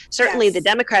women. Certainly the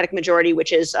Democratic majority,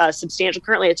 which is substantial.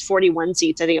 Currently it's 41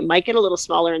 seats. I think it might get a little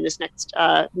smaller in this next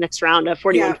round, a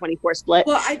 41-24 split.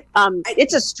 Well,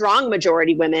 it's a strong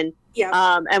majority women.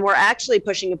 Yeah. And we're actually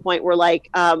pushing a point where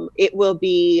it will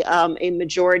be a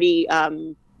majority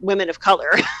women of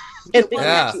color in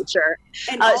the future.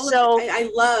 And I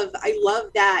love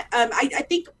that. I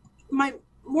think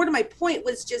more to my point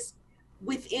was just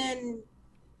within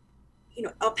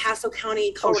El Paso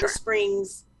County, Colorado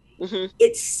Springs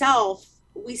itself,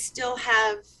 we still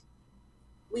have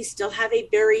a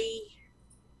very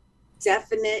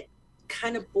definite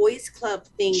kind of boys club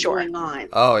thing going on.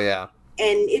 Oh yeah.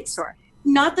 And it's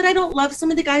not that I don't love some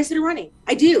of the guys that are running.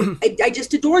 I do. I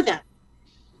just adore them.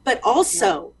 But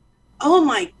also, oh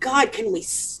my God, can we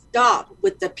stop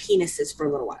with the penises for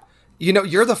a little while?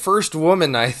 You're the first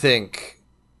woman, I think.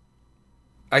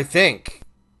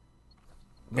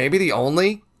 Maybe the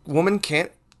only woman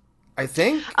I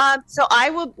think. So I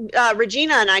will,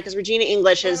 Regina and I, because Regina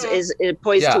English is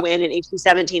poised to win in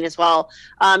HC17 as well.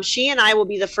 She and I will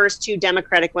be the first two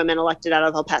Democratic women elected out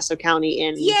of El Paso County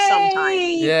in some time.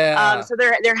 Yeah. So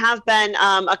there have been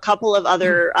a couple of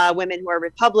other women who are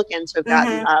Republicans who have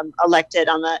gotten elected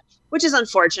which is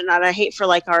unfortunate. I hate for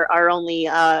our only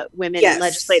women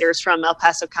legislators from El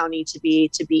Paso County to be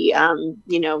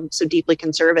so deeply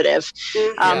conservative.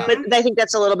 But I think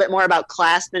that's a little bit more about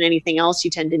class than anything else. You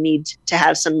tend to need to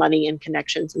have some money and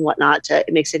connections and whatnot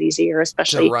it makes it easier,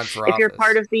 especially if you're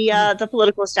part of the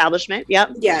political establishment.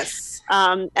 Yep. Yes.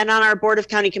 And on our board of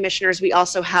county commissioners, we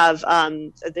also have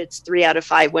it's 3 out of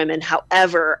 5 women.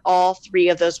 However, all 3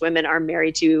 of those women are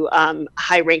married to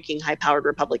high-ranking, high-powered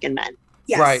Republican men.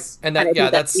 Yes. Right. And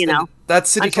that's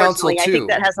city council too. I think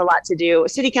that has a lot to do.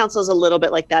 City council is a little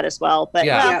bit like that as well, but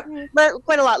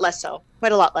quite a lot less so.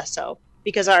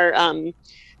 Because our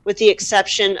with the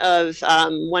exception of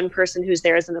one person who's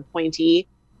there as an appointee,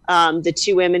 the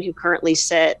 2 women who currently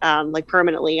sit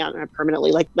permanently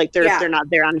they're not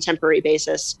there on a temporary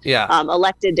basis.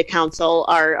 Elected to council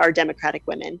are Democratic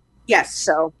women. Yes.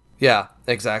 So yeah,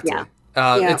 exactly.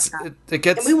 It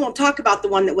gets. And we won't talk about the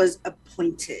one that was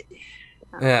appointed.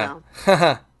 Yeah.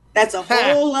 That's a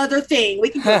whole other thing. We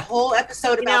can do a whole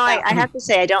episode about that. I have to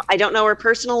say, I don't know her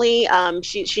personally.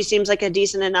 She seems like a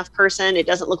decent enough person. It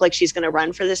doesn't look like she's going to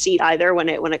run for the seat either when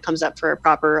it comes up for a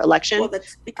proper election. Well,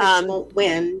 that's because she won't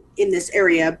win in this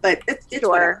area, but it's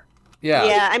whatever.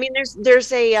 Yeah. I mean,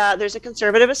 there's a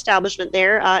conservative establishment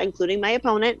there, including my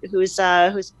opponent, who's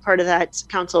part of that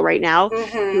council right now,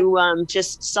 who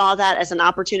just saw that as an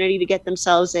opportunity to get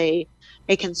themselves a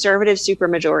a conservative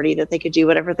supermajority that they could do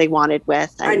whatever they wanted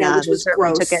with. And, I know, which was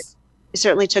gross.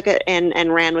 Certainly took it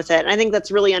and ran with it. And I think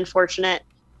that's really unfortunate,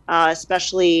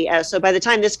 especially so by the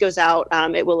time this goes out,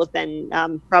 it will have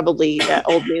been probably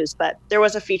old news. But there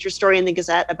was a feature story in the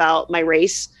Gazette about my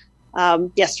race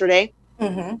yesterday.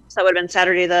 Mm-hmm. So that would have been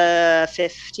Saturday the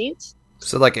 15th.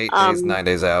 So like 8 days, 9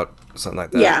 days out, something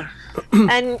like that. Yeah.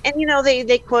 and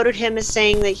they quoted him as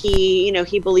saying that he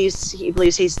believes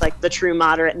he's like the true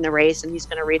moderate in the race, and he's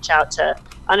going to reach out to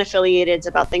unaffiliateds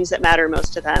about things that matter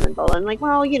most to them. And I'm like,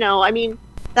 well, I mean,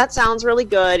 that sounds really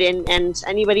good. And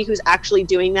anybody who's actually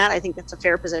doing that, I think that's a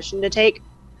fair position to take.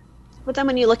 But then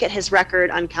when you look at his record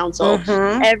on council,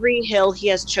 every hill he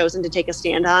has chosen to take a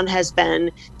stand on has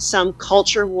been some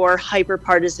culture war,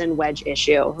 hyper-partisan wedge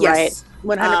issue, yes,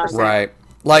 right? 100%. Right.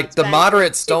 Like the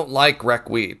moderates don't like rec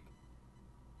weed.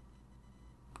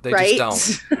 They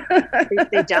just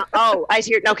don't. they don't. Oh, I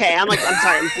hear. Okay, I'm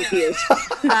sorry, I'm confused.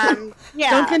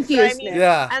 Yeah, don't confuse me.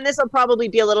 Yeah, and this will probably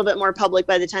be a little bit more public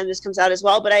by the time this comes out as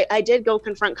well. But I did go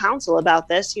confront council about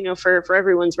this. For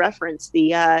everyone's reference,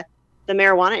 the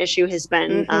marijuana issue has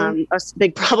been a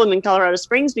big problem in Colorado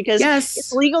Springs because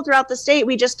it's legal throughout the state.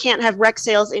 We just can't have rec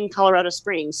sales in Colorado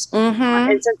Springs.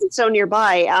 And since it's so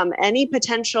nearby, any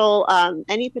potential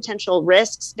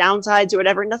risks, downsides, or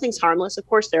whatever, nothing's harmless. Of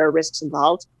course, there are risks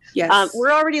involved. Yes.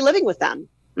 We're already living with them.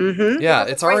 Yeah,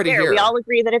 it's already here. We all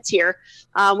agree that it's here.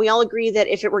 We all agree that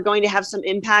if it were going to have some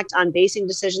impact on basing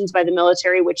decisions by the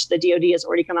military, which the DoD has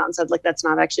already come out and said, like, that's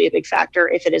not actually a big factor,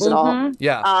 if it is at all.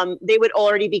 Yeah. They would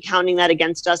already be counting that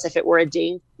against us if it were a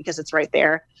ding, because it's right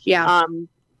there. Yeah.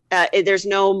 There's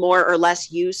no more or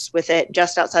less use with it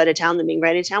just outside of town than being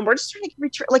right in town. We're just trying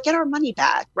to get our money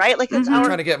back, right? Like that's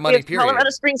trying to get money. Period. Colorado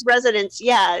Springs residents,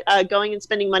 going and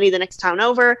spending money the next town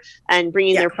over and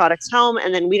bringing their products home,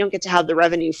 and then we don't get to have the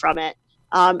revenue from it.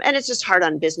 And it's just hard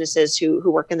on businesses who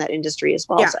work in that industry as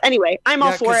well. Yeah. So anyway, I'm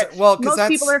all for it. Well, most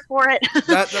people are for it.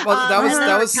 That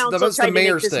was the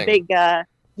mayor's thing. Big, that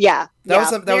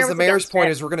was the mayor's point.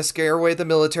 Is we're going to scare away the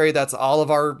military. That's all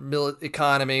of our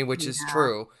economy, which is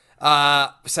true.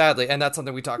 Sadly, and that's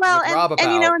something we talked with Rob about.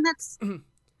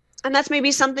 And that's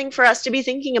maybe something for us to be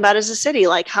thinking about as a city.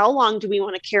 Like, how long do we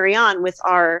want to carry on with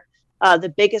our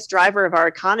the biggest driver of our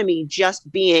economy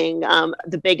just being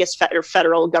the biggest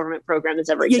federal government program that's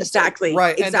ever existed? Exactly.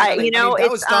 Right. Exactly.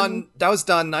 And that was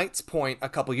Don Knight's point a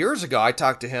couple years ago. I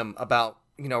talked to him about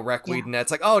rec weed, and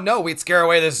it's like, oh no, we'd scare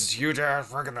away this huge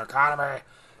ass freaking economy.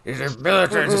 These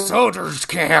military, the soldiers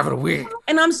can't have it weed.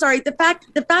 And I'm sorry, the fact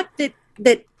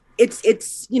that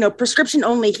it's prescription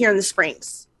only here in the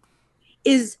Springs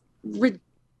is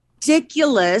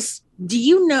ridiculous. Do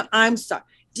you know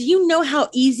how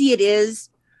easy it is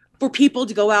for people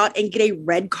to go out and get a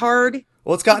red card?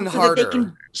 Well, it's gotten harder. That they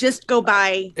can just go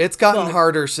by. It's gotten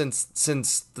harder since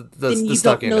the then you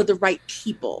don't know the right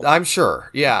people. I'm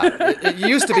sure. Yeah, it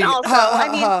used to be.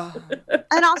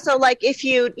 And also, like, if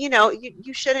you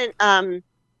shouldn't.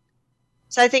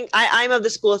 So I think I'm of the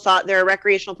school of thought there are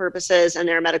recreational purposes and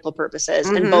there are medical purposes,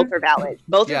 and both are valid.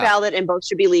 Both are valid, and both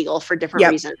should be legal for different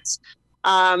reasons.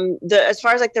 As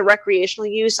far as like the recreational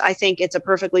use, I think it's a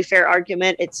perfectly fair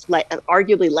argument. It's like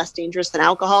arguably less dangerous than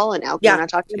alcohol, and we're not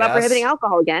talking about prohibiting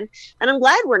alcohol again. And I'm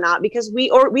glad we're not, because we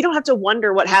don't have to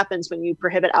wonder what happens when you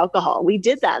prohibit alcohol. We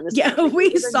did that in this. Yeah,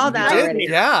 we saw that already.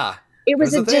 Yeah, it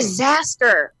was a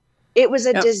disaster. It was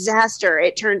a disaster.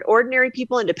 It turned ordinary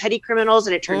people into petty criminals,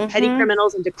 and it turned petty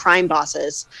criminals into crime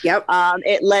bosses. Yep.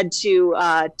 It led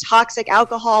to toxic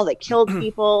alcohol that killed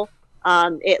people.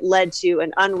 It led to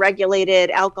an unregulated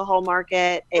alcohol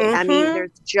market. I mean,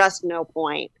 there's just no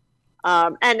point.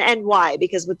 And why?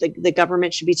 Because the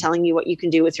government should be telling you what you can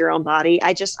do with your own body.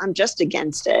 I'm just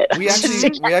against it. We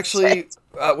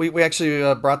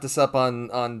actually brought this up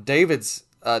on David's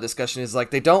discussion. Is like,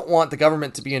 they don't want the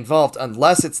government to be involved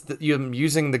unless it's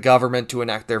using the government to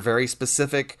enact their very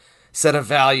specific set of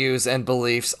values and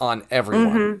beliefs on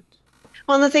everyone.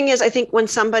 Well, and the thing is, I think when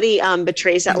somebody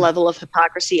betrays that level of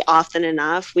hypocrisy often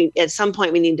enough, at some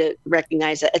point we need to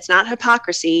recognize that it's not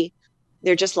hypocrisy.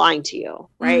 They're just lying to you,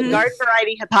 right? Garden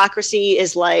variety hypocrisy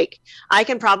is like, I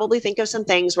can probably think of some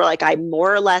things where, like, I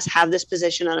more or less have this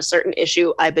position on a certain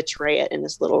issue. I betray it in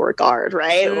this little regard,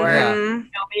 right? Or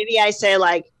maybe I say,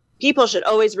 like, people should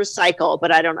always recycle,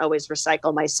 but I don't always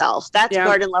recycle myself. That's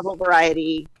garden level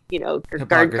variety,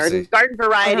 garden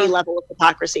variety level of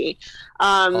hypocrisy.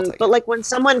 But like, when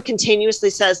someone continuously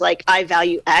says, like, I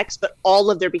value X, but all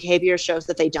of their behavior shows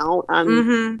that they don't,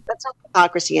 that's not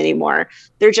hypocrisy anymore.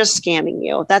 They're just scamming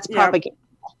you. That's propaganda.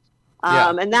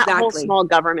 And that whole small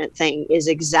government thing is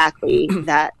exactly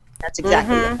that. That's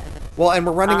exactly it. Well, and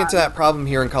we're running into that problem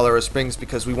here in Colorado Springs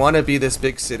because we want to be this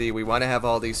big city. We want to have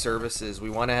all these services. We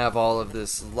want to have all of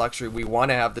this luxury. We want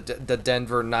to have the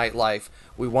Denver nightlife.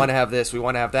 We want to have this. We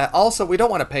want to have that. Also, we don't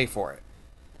want to pay for it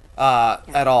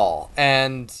at all.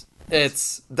 And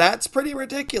that's pretty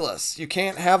ridiculous. You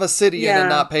can't have a city and then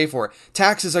not pay for it.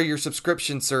 Taxes are your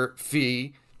subscription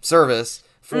fee service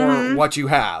for what you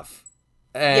have.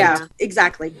 And,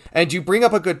 exactly. And you bring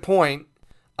up a good point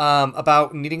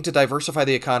about needing to diversify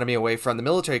the economy away from the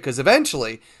military, because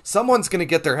eventually someone's going to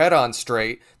get their head on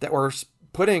straight that we're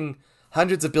putting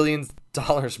hundreds of billions of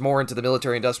dollars more into the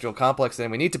military industrial complex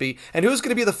than we need to be. And who's going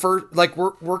to be the first? Like,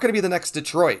 we're going to be the next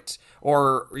Detroit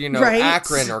or,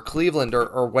 Akron or Cleveland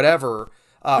or whatever,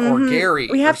 or Gary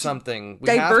or something. We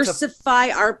diversify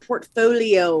our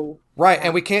portfolio. Right.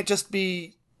 And we can't just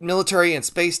be military and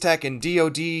space tech and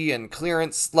DOD and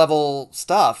clearance level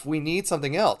stuff. We need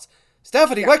something else.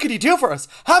 Stephanie, what can you do for us?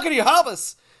 How can you help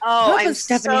us? Oh, I'm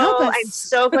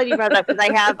so glad you brought that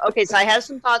up, because I have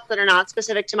some thoughts that are not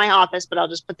specific to my office, but I'll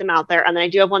just put them out there. And then I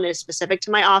do have one that is specific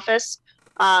to my office,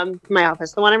 the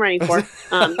one I'm running for,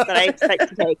 that I expect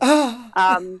to take.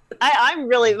 I'm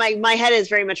really, my head is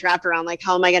very much wrapped around, like,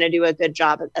 how am I going to do a good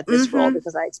job at this role,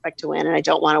 because I expect to win and I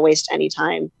don't want to waste any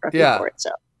time prepping for it.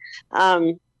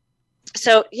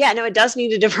 So, it does need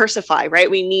to diversify, right?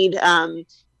 We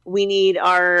need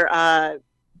our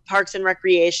parks and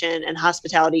recreation and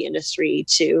hospitality industry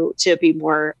to be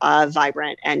more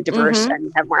vibrant and diverse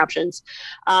and have more options.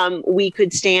 We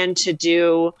could stand to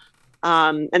do,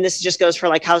 and this just goes for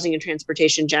like housing and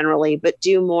transportation generally, but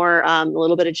do more, a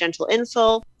little bit of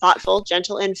thoughtful,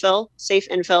 gentle infill, safe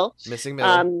infill. Missing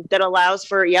middle. That allows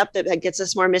for, that gets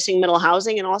us more missing middle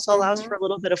housing, and also allows for a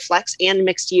little bit of flex and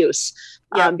mixed use.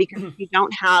 Because if you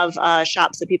don't have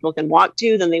shops that people can walk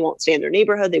to, then they won't stay in their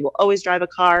neighborhood. They will always drive a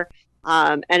car.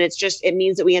 And it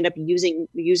means that we end up using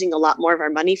a lot more of our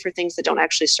money for things that don't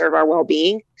actually serve our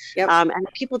well-being. And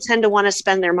people tend to want to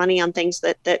spend their money on things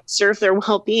that serve their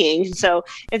well-being. So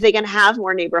if they can have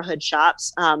more neighborhood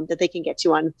shops that they can get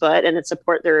to on foot and that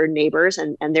support their neighbors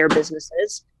and their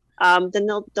businesses, then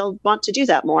they'll want to do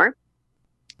that more.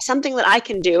 Something that I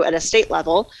can do at a state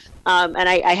level, and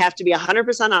I have to be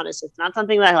 100% honest, it's not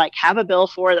something that I have a bill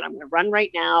for that I'm going to run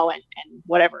right now and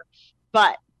whatever.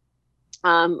 But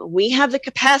we have the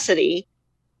capacity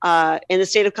in the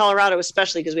state of Colorado,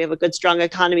 especially because we have a good, strong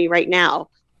economy right now,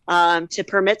 to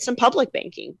permit some public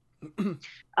banking.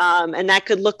 And that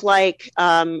could look like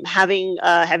having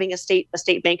a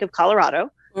state bank of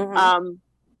Colorado.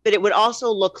 But it would also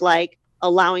look like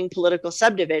allowing political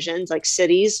subdivisions like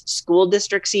cities, school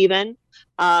districts even,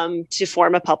 to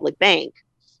form a public bank.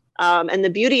 And the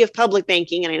beauty of public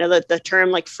banking, and I know that the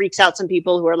term freaks out some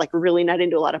people who are really not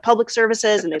into a lot of public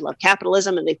services, and they love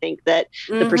capitalism and they think that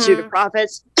the pursuit of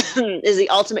profits is the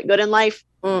ultimate good in life.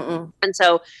 And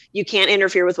so you can't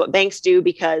interfere with what banks do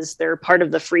because they're part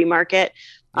of the free market.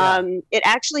 It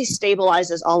actually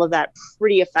stabilizes all of that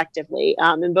pretty effectively.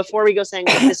 And before we go saying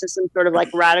this is some sort of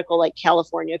radical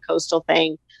California coastal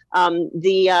thing,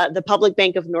 the Public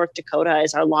Bank of North Dakota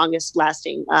is our longest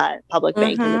lasting public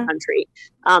bank in the country.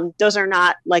 Those are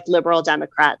not liberal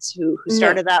Democrats who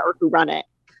started that or who run it.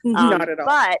 Not at all.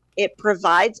 But it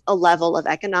provides a level of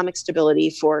economic stability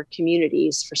for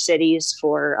communities, for cities,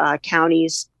 for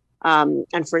counties,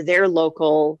 and for their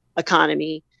local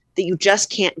economy that you just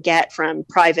can't get from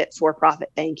private for-profit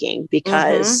banking,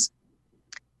 because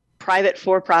private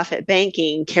for-profit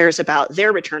banking cares about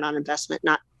their return on investment,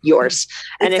 not yours.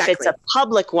 And if it's a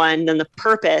public one, then the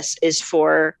purpose is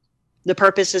for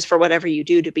whatever you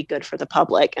do to be good for the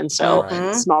public. And so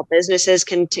small businesses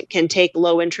can take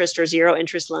low interest or zero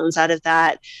interest loans out of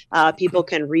that. People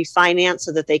can refinance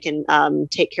so that they can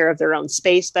take care of their own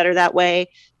space better that way.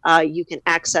 You can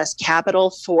access capital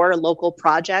for local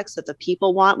projects that the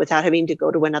people want without having to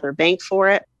go to another bank for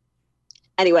it.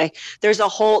 Anyway, there's a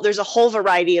whole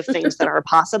variety of things that are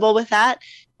possible with that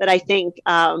I think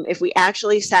if we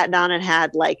actually sat down and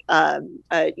had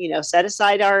set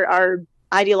aside our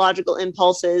ideological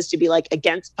impulses to be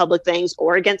against public things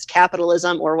or against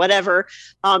capitalism or whatever,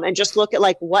 and just look at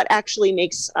what actually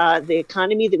makes the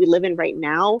economy that we live in right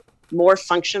now more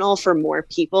functional for more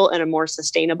people in a more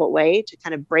sustainable way, to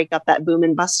kind of break up that boom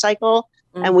and bust cycle.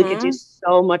 And we could do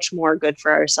so much more good for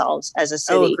ourselves as a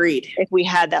city if we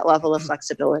had that level of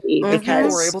flexibility.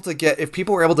 Because if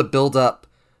people were able to build up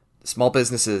small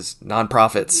businesses,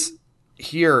 nonprofits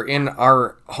here in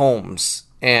our homes,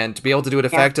 and to be able to do it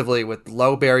effectively with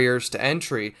low barriers to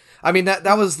entry. I mean, that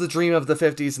was the dream of the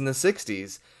 50s and the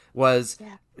 60s, was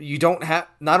you don't have,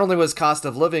 not only was cost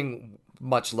of living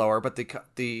much lower, but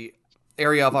the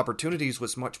area of opportunities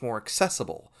was much more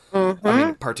accessible. Mm-hmm. I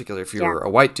mean, particularly if you were a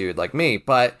white dude like me,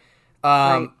 but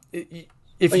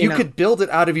if you could build it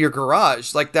out of your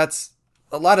garage, like that's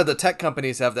a lot of the tech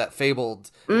companies have that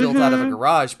fabled built out of a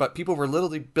garage, but people were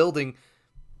literally building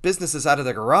businesses out of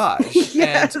the garage.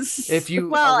 Yes. And if you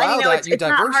allow that, you diversify. It's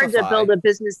not hard to build a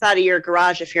business out of your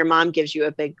garage if your mom gives you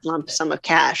a big lump sum of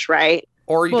cash, right?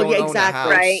 Or you don't own a house,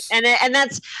 right? And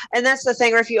that's the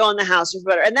thing. Or if you own the house, or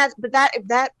whatever. And that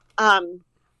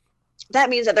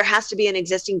means that there has to be an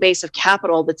existing base of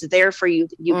capital that's there for you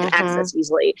that you can access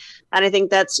easily. And I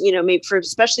think that's maybe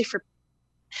especially for.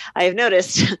 I have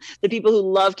noticed the people who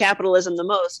love capitalism the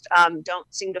most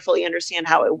don't seem to fully understand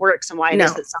how it works and why it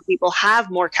is that some people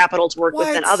have more capital to work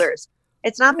with than others.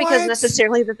 It's not because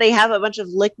necessarily that they have a bunch of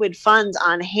liquid funds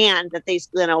on hand that they,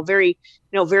 very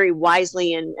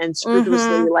wisely and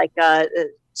scrupulously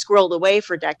squirreled away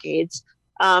for decades.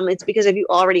 It's because if you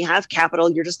already have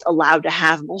capital, you're just allowed to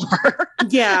have more.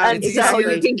 Yeah, and so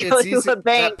you can go to a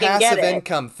bank and get it. Passive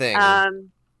income thing.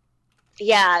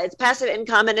 Yeah, it's passive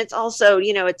income, and it's also,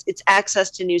 it's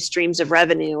access to new streams of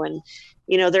revenue. And,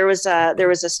 there was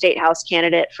a state house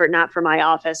candidate not for my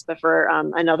office, but for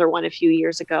another one a few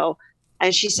years ago.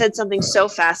 And she said something so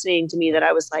fascinating to me that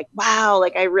I was like, wow,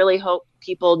 like I really hope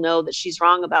people know that she's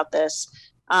wrong about this.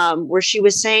 Where she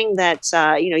was saying that,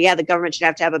 the government should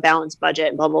have to have a balanced budget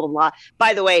and blah, blah, blah, blah.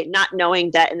 By the way, not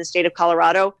knowing that in the state of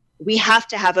Colorado, we have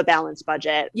to have a balanced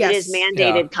budget. Yes. It is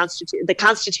mandated. Yeah. The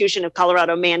Constitution of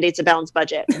Colorado mandates a balanced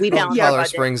budget. We balance our budget.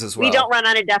 Springs as well. We don't run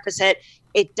on a deficit.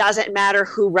 It doesn't matter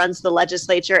who runs the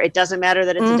legislature. It doesn't matter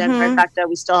that it's a Democrat facto.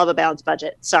 We still have a balanced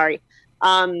budget. Sorry.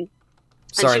 And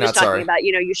she was talking about,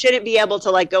 you shouldn't be able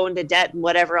to go into debt and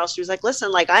whatever else. She was like,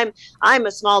 listen, I'm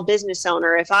a small business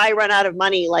owner. If I run out of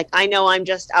money, I know I'm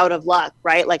just out of luck,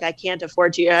 right? I can't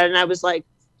afford to. And I was like,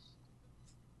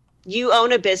 you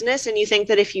own a business and you think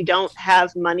that if you don't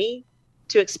have money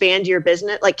to expand your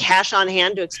business, cash on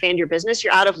hand to expand your business,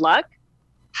 you're out of luck.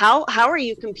 How are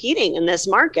you competing in this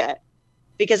market?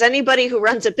 Because anybody who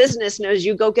runs a business knows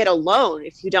you go get a loan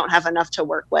if you don't have enough to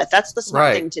work with. That's the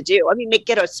smart thing to do. I mean,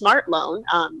 get a smart loan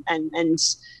and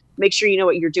make sure you know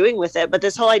what you're doing with it. But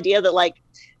this whole idea that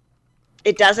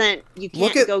it doesn't, you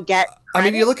can't go get. I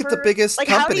mean, you look at the biggest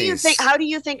companies. How do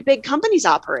you think big companies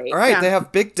operate? All right, they have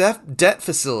big debt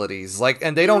facilities,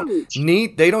 and they don't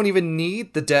even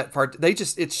need the debt part.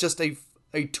 It's just a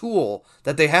tool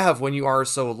that they have when you are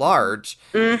so large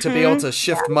to be able to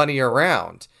shift money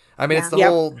around. I mean, it's the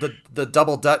whole the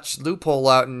double Dutch loophole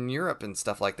out in Europe and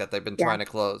stuff like that. They've been trying to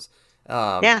close.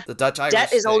 The Dutch Irish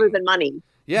debt is older than money.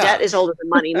 Yeah. Debt is older than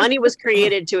money. Money was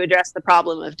created to address the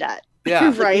problem of debt.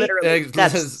 Yeah, right. Literally,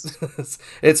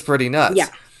 it's pretty nuts. Yeah,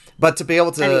 but to be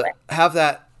able to have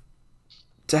that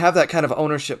kind of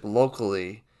ownership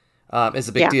locally is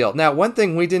a big deal. Now, one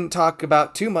thing we didn't talk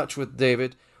about too much with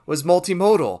David was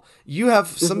multimodal. You have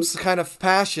some kind of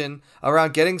passion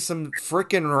around getting some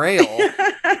frickin' rail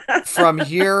from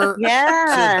here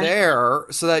to there,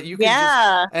 so that you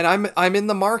can. And I'm in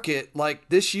the market.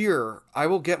 This year, I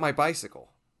will get my bicycle.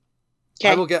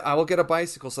 Okay. I will get a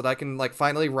bicycle so that I can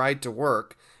finally ride to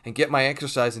work and get my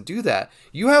exercise and do that.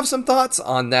 You have some thoughts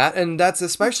on that, and that's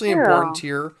especially important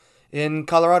here in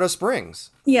Colorado Springs.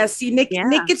 Yeah, see, Nick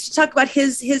gets to talk about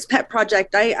his pet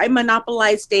project. I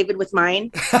monopolized David with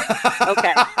mine.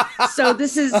 Okay. So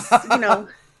this is,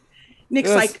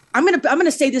 Nick's like, I'm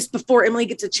gonna say this before Emily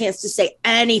gets a chance to say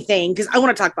anything because I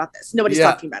want to talk about this. Nobody's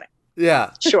talking about it.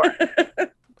 Yeah. Sure.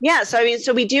 Yeah.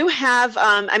 So we do have.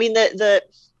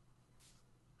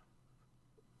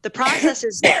 The process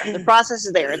is there. The process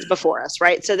is there. It's before us,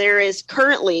 right? So there is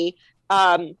currently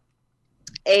a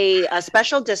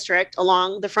special district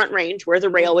along the Front Range where the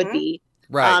rail would be.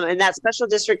 Right. And that special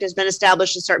district has been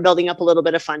established to start building up a little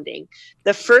bit of funding.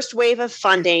 The first wave of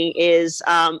funding is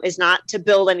not to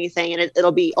build anything, and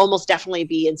it'll be almost definitely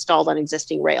be installed on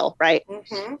existing rail, right?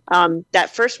 That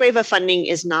first wave of funding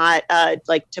is not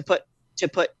to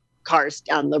put cars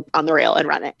on the rail and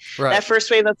run it. Right. That first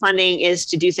wave of funding is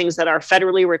to do things that are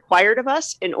federally required of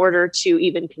us in order to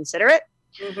even consider it.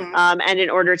 And in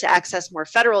order to access more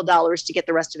federal dollars to get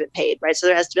the rest of it paid, right? So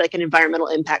there has to be an environmental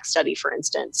impact study, for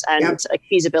instance, and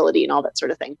feasibility and all that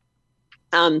sort of thing.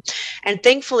 And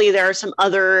thankfully, there are some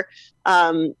other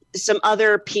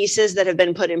pieces that have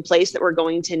been put in place that we're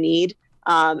going to need,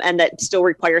 and that still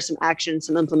require some action,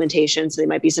 some implementation. So there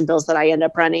might be some bills that I end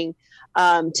up running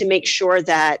to make sure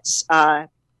that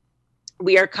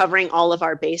we are covering all of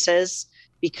our bases,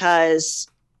 because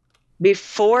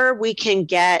before we can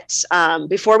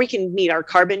meet our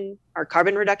carbon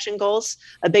carbon reduction goals.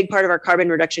 A big part of our carbon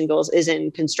reduction goals is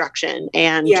in construction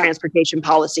and transportation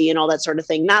policy and all that sort of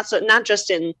thing. Not just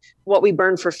in what we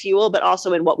burn for fuel, but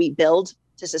also in what we build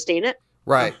to sustain it.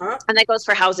 Right. And that goes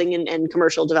for housing and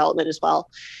commercial development as well.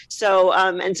 So,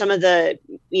 and some of the,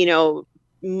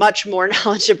 much more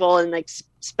knowledgeable and like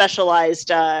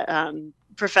specialized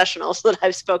professionals that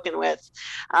I've spoken with,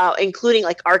 including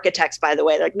like architects, by the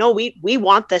way, like, no, we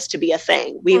want this to be a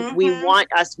thing. We want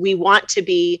to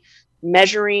be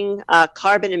measuring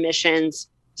carbon emissions,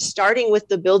 starting with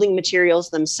the building materials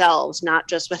themselves, not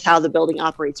just with how the building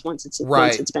operates once it's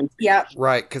been. Yeah.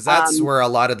 Right. Cause that's where a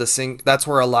lot of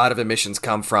emissions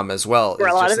come from as well. Where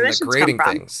a lot of emissions come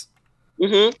from. Things.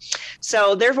 Mm-hmm.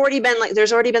 So there's already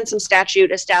been some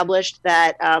statute established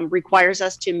that requires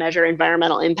us to measure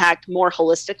environmental impact more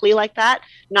holistically like that,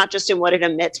 not just in what it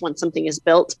emits when something is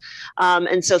built.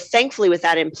 And so thankfully with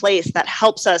that in place, that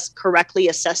helps us correctly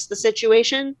assess the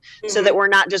situation so that we're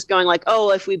not just going like,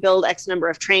 oh, if we build X number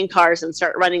of train cars and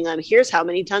start running them, here's how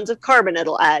many tons of carbon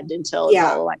it'll add until it's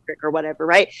all electric or whatever,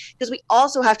 right? Because we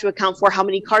also have to account for how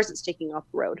many cars it's taking off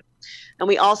the road. And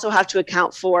we also have to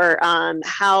account for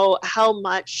how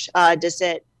much does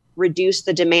it reduce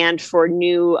the demand for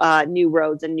new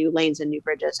roads and new lanes and new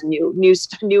bridges and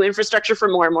new infrastructure for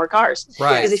more and more cars.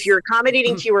 Right. Because if you're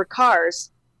accommodating fewer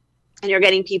cars and you're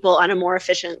getting people on a more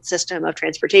efficient system of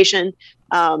transportation,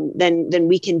 then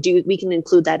we can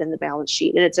include that in the balance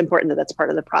sheet. And it's important that that's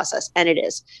part of the process, and it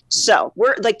is. So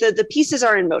we're like the pieces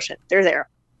are in motion. They're there.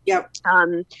 Yep.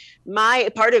 My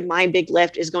part of my big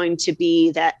lift is going to be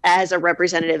that as a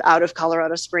representative out of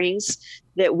Colorado Springs,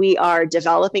 that we are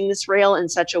developing this rail in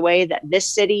such a way that this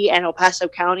city and El Paso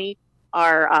County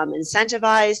are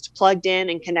incentivized, plugged in,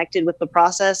 and connected with the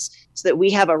process so that we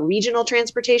have a regional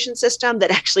transportation system that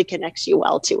actually connects you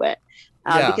well to it.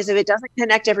 Because if it doesn't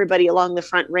connect everybody along the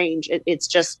Front Range, it's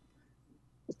just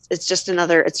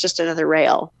another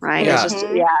rail, right? Yeah. It's just,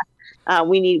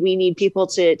 we need people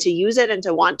to use it and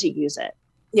to want to use it.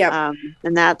 Yeah.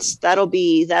 And that'll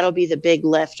be the big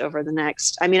lift over the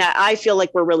next. I mean, I feel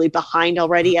like we're really behind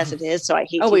already as it is. So I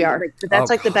hate. We are. But that's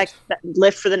the big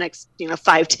lift for the next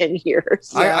 5-10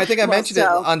 years. I think I mentioned it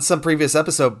on some previous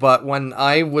episode, but when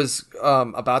I was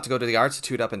about to go to the Art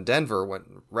Institute up in Denver,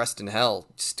 when rest in hell,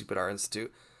 stupid Art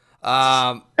Institute.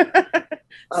 Too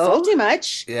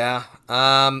much. Yeah.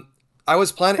 I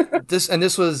was planning this, and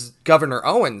this was Governor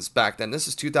Owens back then. This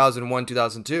is 2001,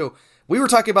 2002. We were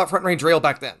talking about Front Range Rail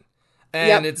back then,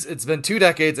 and it's been 2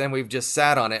 decades, and we've just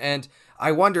sat on it. And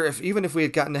I wonder if even if we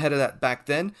had gotten ahead of that back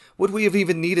then, would we have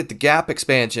even needed the gap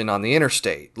expansion on the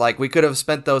interstate? Like, we could have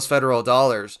spent those federal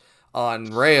dollars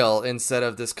on rail instead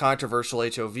of this controversial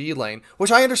HOV lane,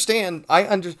 which I understand. I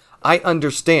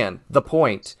understand the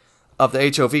point of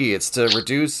the HOV. It's to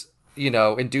reduce,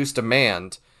 induce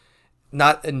demand,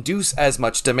 not induce as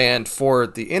much demand for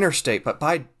the interstate, but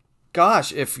by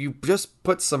gosh, if you just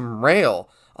put some rail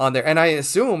on there, and I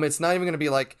assume it's not even going to be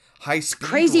like high-speed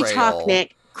crazy rail. Talk,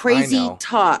 Nick. Crazy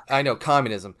talk. I know,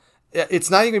 communism. It's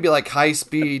not even going to be like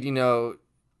high-speed,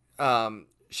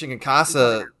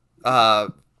 Shinkansen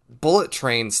bullet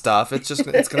train stuff. It's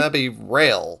going to be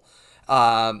rail.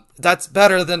 That's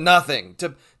better than nothing.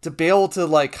 To be able to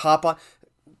like hop on,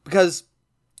 because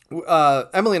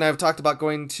Emily and I have talked about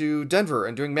going to Denver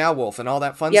and doing Malwolf and all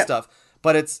that fun stuff,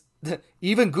 but it's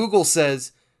even Google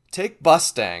says take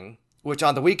Mustang, which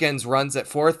on the weekends runs at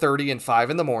 4:30 and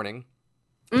 5 in the morning,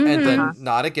 and then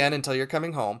not again until you're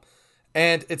coming home.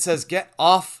 And it says get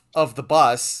off of the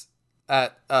bus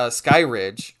at Sky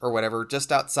Ridge or whatever,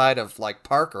 just outside of like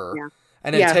Parker,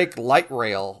 and then take light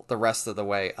rail the rest of the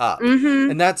way up.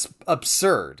 And that's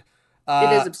absurd.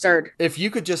 It is absurd. If you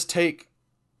could just take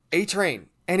a train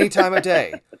any time of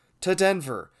day to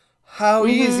Denver, how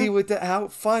easy would that, how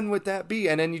fun would that be?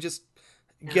 And then you just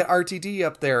get RTD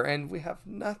up there, and we have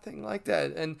nothing like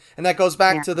that. And that goes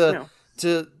back to the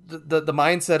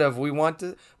mindset of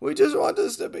we just want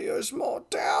this to be a small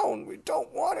town. We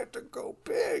don't want it to go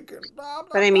big and blah, blah,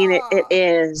 but I mean, it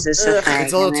is. It's the thing.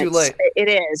 It's a little too late. It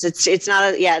is. It's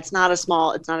not a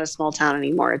small town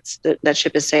anymore. That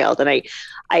ship has sailed. And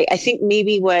I think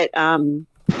maybe what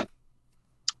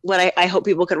I hope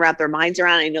people can wrap their minds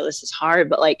around, I know this is hard,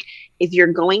 but like if you're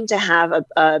going to have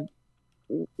a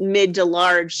mid to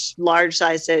large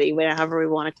size city, however we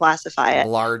want to classify it,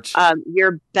 large,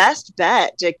 your best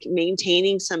bet to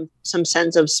maintaining some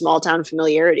sense of small town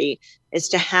familiarity is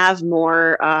to have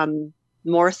more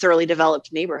thoroughly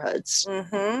developed neighborhoods.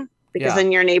 Because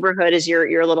then your neighborhood is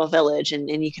your little village,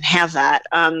 and you can have that.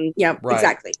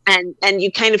 Exactly. And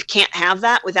you kind of can't have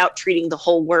that without treating the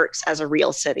whole works as a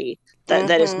real city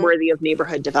that is worthy of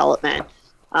neighborhood development.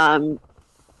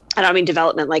 I don't mean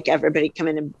development like everybody come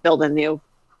in and build a new.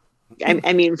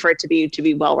 I mean for it to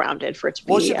be well-rounded, for it to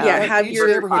be have each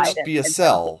neighborhood should be a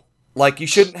cell. Like you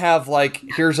shouldn't have like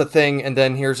here's a thing and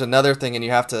then here's another thing and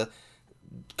you have to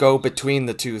go between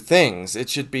the two things. It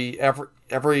should be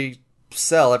every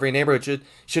cell, every neighborhood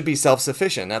should be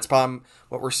self-sufficient. That's problem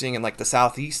what we're seeing in like the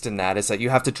southeast in that is that you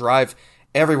have to drive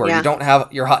everywhere. Yeah. You don't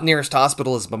have your nearest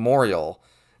hospital is Memorial,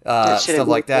 stuff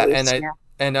like that.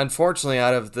 And unfortunately,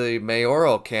 out of the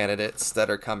mayoral candidates that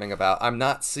are coming about, I'm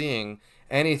not seeing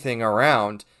anything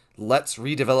around let's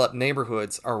redevelop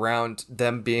neighborhoods around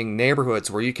them being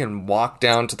neighborhoods where you can walk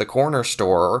down to the corner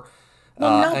store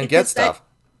and get stuff.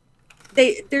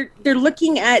 They're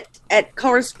looking at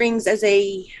Colorado Springs as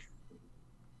a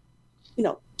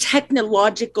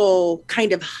technological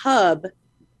kind of hub,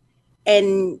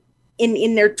 and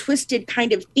in their twisted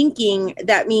kind of thinking,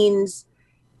 that means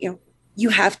you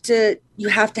have to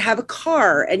have a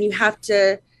car and you have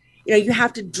to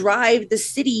drive the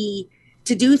city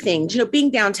to do things.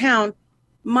 Being downtown,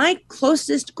 my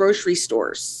closest grocery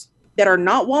stores that are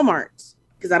not Walmarts,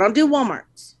 because I don't do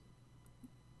Walmarts,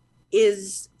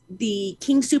 is the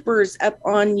King Supers up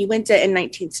on Uinta and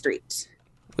 19th Street.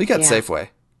 We got Safeway.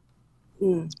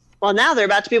 Well, now they're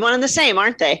about to be one and the same,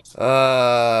 aren't they?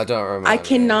 Don't remember. I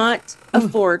cannot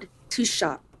afford to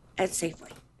shop at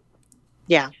Safeway.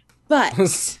 Yeah. But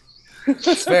it's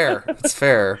fair. It's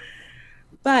fair.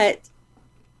 But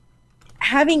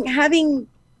having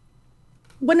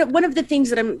one of the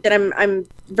things that I'm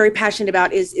very passionate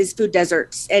about is food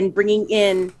deserts and bringing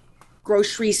in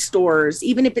grocery stores,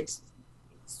 even if it's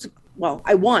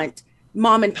I want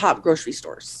mom and pop grocery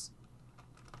stores.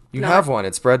 You have one.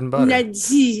 It's bread and butter.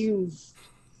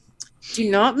 Do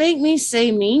not make me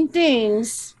say mean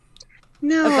things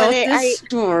about this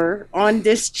store on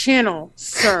this channel,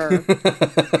 sir.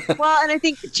 Well, and I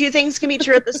think two things can be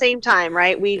true at the same time,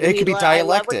 right? It can be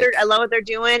dialectic. I love what they're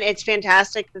doing. It's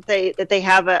fantastic that they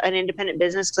have an independent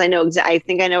business, because I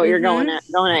think I know what you're going at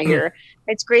here.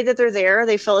 It's great that they're there.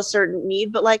 They fill a certain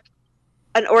need, but like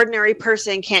an ordinary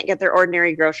person can't get their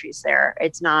ordinary groceries there.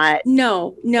 It's not.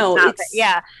 No.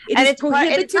 It's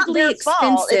prohibitively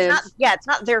expensive. It's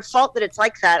not their fault that it's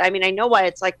like that. I mean, I know why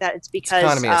it's like that. It's because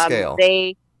economy of scale.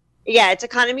 It's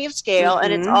economy of scale,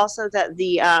 and it's also that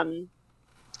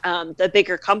the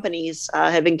bigger companies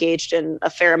have engaged in a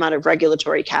fair amount of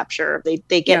regulatory capture.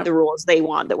 They get the rules they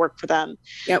want that work for them.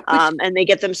 Yep. And they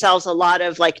get themselves a lot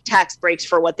of like tax breaks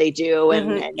for what they do,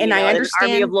 and I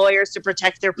understand an army of lawyers to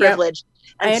protect their privilege.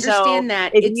 And I understand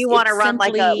that if you want to run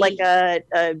like a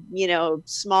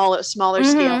smaller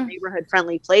scale neighborhood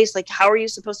friendly place, like how are you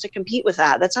supposed to compete with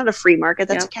that? That's not a free market.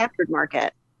 That's a captured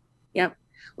market. Yeah.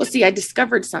 Well, see, I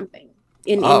discovered something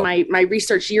in my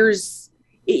research years.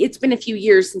 It's been a few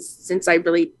years since I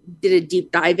really did a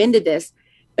deep dive into this,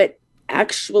 but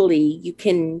actually you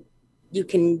can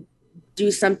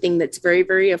do something that's very,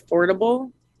 very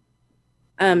affordable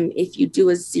if you do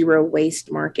a zero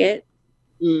waste market,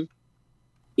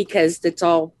 because it's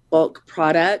all bulk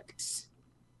products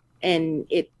and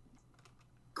it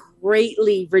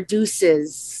greatly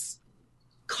reduces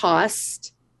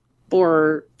cost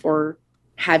for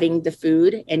having the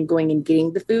food and going and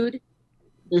getting the food.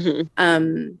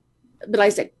 But I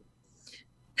said,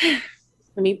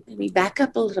 let me back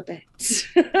up a little bit.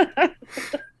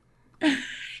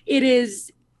 It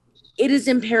is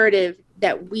imperative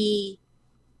that we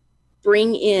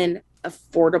bring in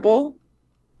affordable,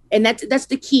 and that's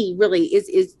the key really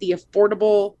is the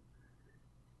affordable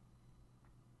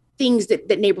things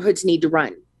that neighborhoods need to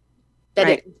run.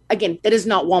 That is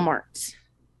not Walmart's.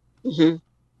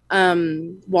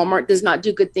 Walmart does not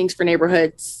do good things for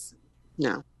neighborhoods.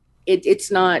 No,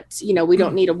 it's not, we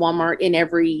don't need a Walmart in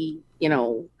every,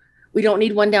 we don't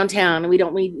need one downtown, and we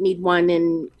don't need one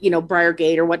in,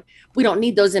 Briargate or what. We don't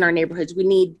need those in our neighborhoods.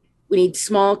 We need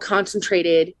small,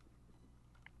 concentrated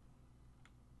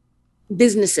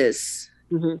businesses.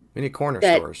 We need corner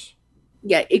stores.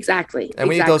 Yeah, exactly. And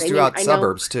we need those throughout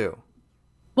suburbs too.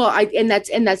 Well, that's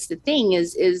the thing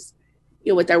is,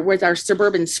 with our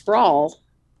suburban sprawl.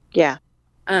 Yeah.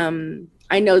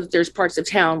 I know that there's parts of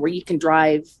town where you can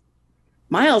drive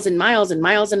miles and miles and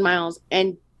miles and miles,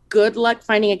 and good luck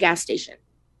finding a gas station.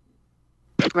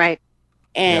 Right.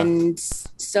 And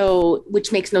so,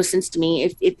 which makes no sense to me.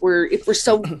 If we're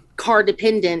so car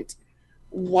dependent,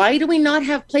 why do we not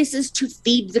have places to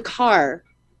feed the car?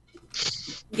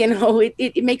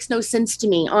 It makes no sense to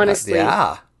me, honestly.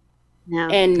 Yeah.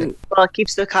 And it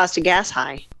keeps the cost of gas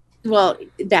high. Well,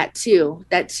 that too.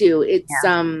 It's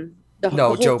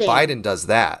Joe Biden does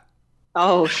that.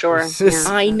 Oh, sure.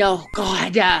 I know.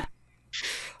 God.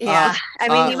 Yeah, I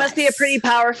mean, he must be a pretty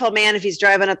powerful man if he's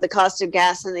driving up the cost of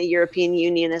gas in the European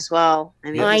Union as well.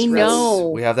 I mean, I know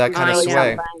we have that kind of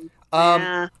sway.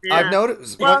 I've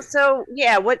noticed. Well, so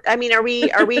yeah, what I mean, are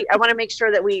we? I want to make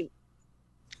sure that we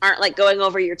aren't like going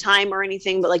over your time or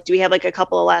anything, but like, do we have like a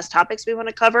couple of last topics we want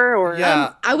to cover? Or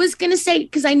I was gonna say,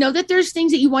 because I know that there's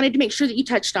things that you wanted to make sure that you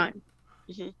touched on.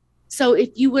 Mm-hmm. So if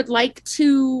you would like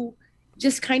to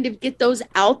just kind of get those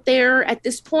out there at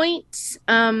this point,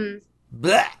 and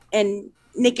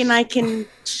Nick and I can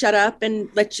shut up and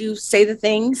let you say the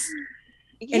things.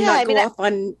 And not go off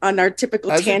on our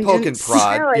typical tangents.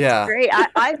 Prod. It's great.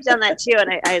 I've done that too,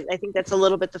 and I think that's a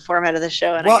little bit the format of the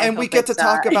show. And we get to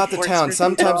talk about the town.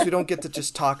 Sometimes we don't get to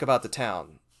just talk about the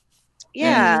town.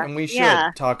 Yeah, and we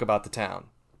should talk about the town.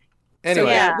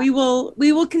 Anyway, so,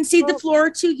 we will concede the floor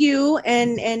to you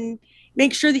and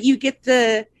make sure that you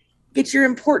get your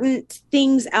important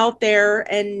things out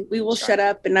there, and we will shut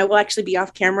up. And I will actually be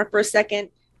off camera for a second.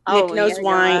 Nick knows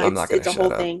why. It's a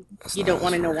whole thing. You don't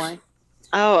want to know why.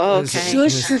 Oh, okay.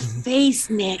 Shush your face,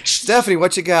 Nick. Stephanie,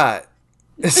 what you got?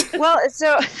 Well,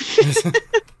 so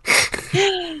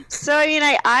I mean,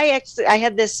 I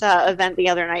had this event the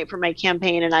other night for my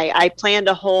campaign, and I planned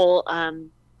a whole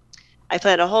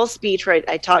speech where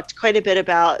I talked quite a bit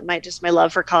about my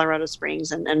love for Colorado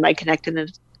Springs and my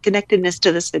connectedness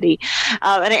to the city,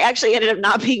 and I actually ended up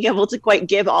not being able to quite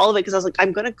give all of it because I was like,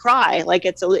 I'm going to cry. Like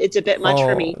it's a bit much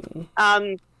for me.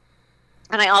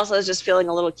 And I also was just feeling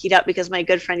a little keyed up because my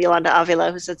good friend Yolanda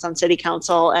Avila, who sits on city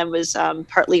council and was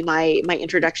partly my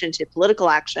introduction to political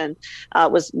action,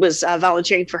 was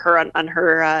volunteering for her on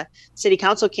her city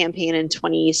council campaign in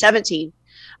 2017.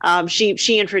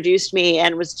 She introduced me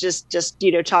and was just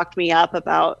talked me up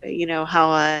about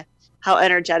how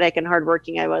energetic and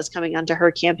hardworking I was coming onto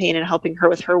her campaign and helping her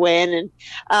with her win.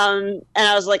 And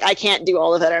I was like, I can't do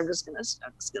all of it. I'm just gonna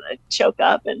choke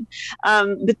up. And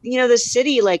but the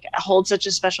city like holds such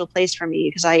a special place for me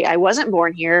because I wasn't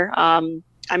born here. I'm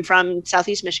from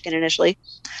Southeast Michigan initially,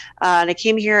 and I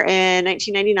came here in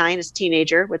 1999 as a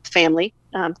teenager with family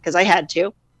because I had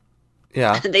to.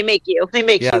 Yeah, they make you.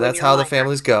 Yeah, that's how the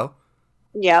families go.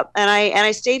 Yep. And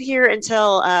I stayed here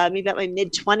until maybe about my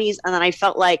mid-20s. And then I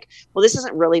felt like, well, this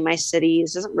isn't really my city.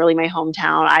 This isn't really my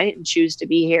hometown. I didn't choose to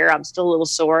be here. I'm still a little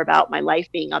sore about my life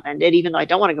being upended, even though I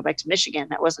don't want to go back to Michigan.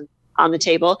 That wasn't on the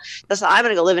table. So I'm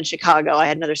going to go live in Chicago. I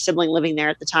had another sibling living there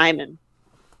at the time. And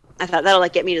I thought that'll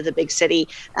like get me to the big city.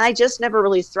 And I just never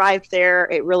really thrived there.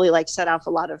 It really like set off a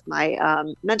lot of my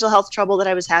mental health trouble that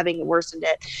I was having and worsened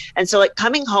it. And so like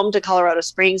coming home to Colorado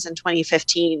Springs in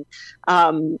 2015,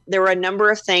 there were a number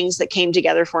of things that came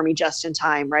together for me just in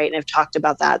time. Right. And I've talked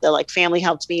about that. The like family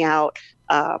helped me out.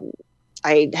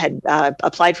 I had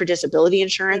applied for disability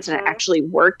insurance and I actually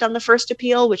worked on the first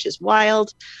appeal, which is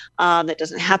wild. That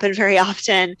doesn't happen very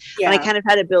often. Yeah. And I kind of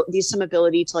had some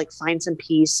ability to like find some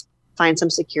peace, find some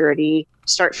security,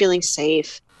 start feeling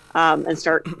safe, and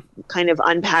start kind of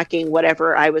unpacking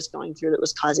whatever I was going through that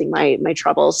was causing my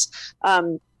troubles.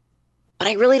 But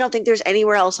I really don't think there's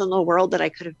anywhere else in the world that I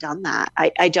could have done that.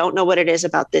 I don't know what it is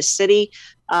about this city.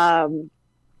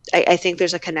 I think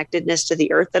there's a connectedness to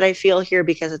the earth that I feel here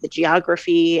because of the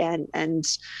geography and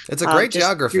it's a great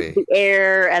geography, the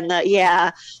air and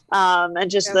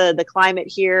and just the climate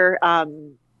here.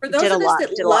 For those of us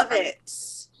that love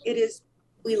it,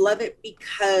 we love it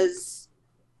because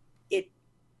it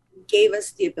gave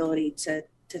us the ability to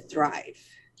thrive.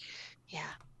 Yeah.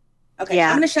 Okay. Yeah.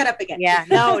 I'm going to shut up again. Yeah.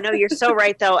 No, you're so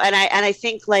right though. And I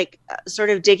think like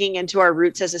sort of digging into our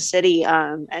roots as a city,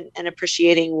 and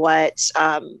appreciating what,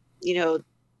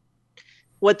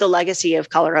 what the legacy of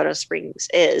Colorado Springs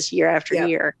is year after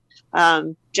year.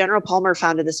 General Palmer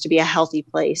founded this to be a healthy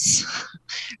place,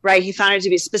 right? He founded it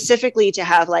to be specifically to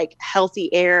have like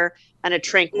healthy air and a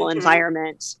tranquil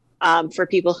environment for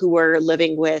people who were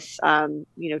living with,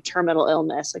 terminal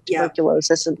illness, like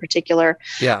tuberculosis in particular.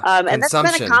 Yeah. And that's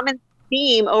been a common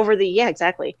theme over the,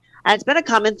 exactly. And it's been a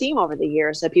common theme over the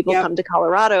years that people come to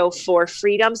Colorado for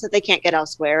freedoms that they can't get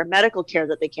elsewhere, medical care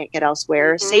that they can't get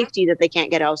elsewhere, safety that they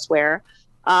can't get elsewhere.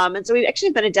 And so we've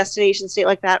actually been a destination state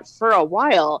like that for a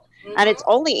while. And it's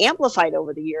only amplified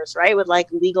over the years, right? With like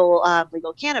legal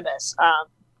cannabis.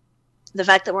 The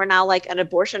fact that we're now like an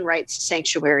abortion rights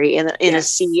sanctuary in a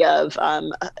sea of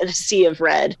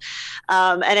red,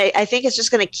 and I think it's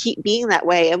just going to keep being that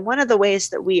way. And one of the ways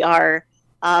that we are,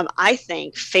 I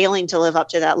think, failing to live up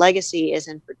to that legacy is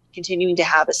in continuing to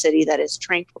have a city that is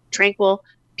tranquil,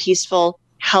 peaceful,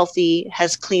 healthy,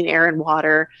 has clean air and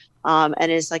water, and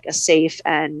is like a safe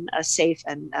and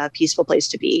peaceful place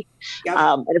to be. Yep.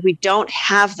 And if we don't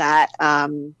have that,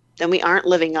 then we aren't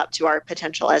living up to our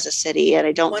potential as a city. And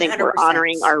I don't 100%. Think we're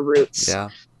honoring our roots. Yeah.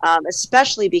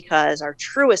 Especially because our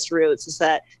truest roots is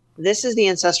that this is the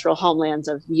ancestral homelands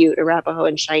of Ute, Arapaho,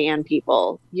 and Cheyenne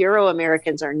people.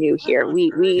 Euro-Americans are new here.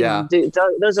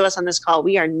 Those of us on this call,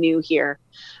 we are new here.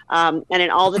 And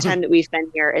in all the time that we've been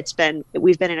here,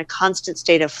 we've been in a constant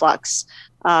state of flux.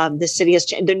 The city has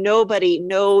changed.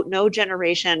 No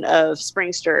generation of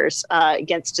Springsters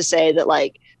gets to say that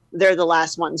like they're the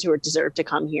last ones who deserve to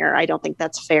come here. I don't think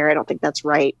that's fair. I don't think that's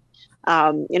right.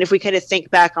 And if we kind of think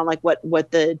back on like what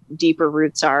the deeper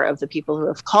roots are of the people who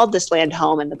have called this land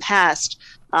home in the past,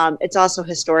 it's also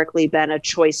historically been a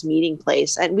choice meeting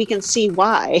place, and we can see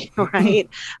why, right?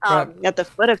 At the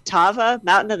foot of Tava,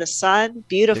 Mountain of the Sun,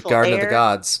 beautiful the Garden air, of the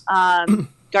Gods,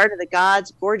 Garden of the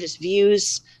Gods, gorgeous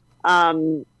views.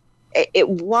 Why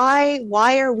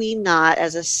are we not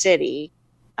as a city?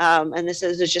 And this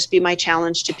is just be my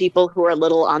challenge to people who are a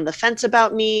little on the fence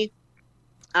about me,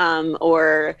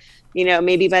 or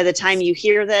maybe by the time you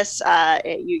hear this,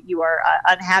 you are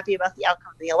unhappy about the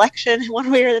outcome of the election one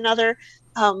way or another.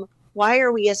 Why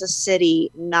are we as a city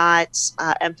not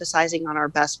emphasizing our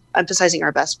best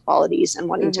qualities and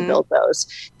wanting to build those?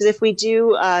 Because if we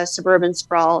do suburban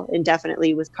sprawl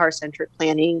indefinitely with car-centric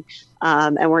planning,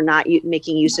 and we're not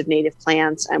making use of native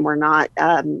plants, and we're not,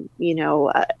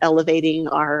 elevating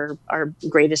our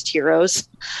greatest heroes,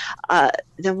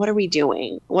 then what are we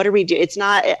doing? It's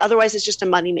not. Otherwise, it's just a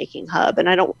money-making hub. And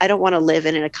I don't want to live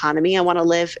in an economy. I want to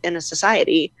live in a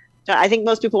society. I think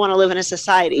most people want to live in a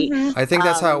society. I think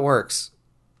that's how it works.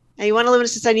 And you want to live in a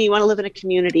society, you want to live in a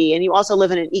community, and you also live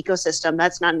in an ecosystem.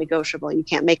 That's not negotiable. You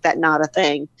can't make that not a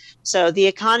thing. So the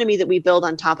economy that we build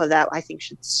on top of that, I think,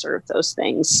 should serve those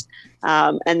things.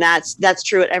 And that's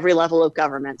true at every level of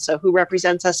government. So who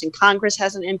represents us in Congress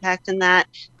has an impact in that,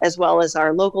 as well as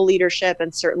our local leadership,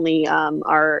 and certainly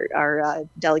our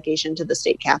delegation to the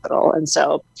state capitol. And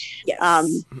so yes.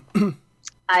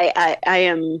 I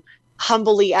am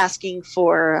humbly asking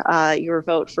for your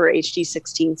vote for HD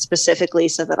 16 specifically,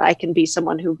 so that I can be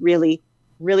someone who really,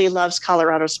 really loves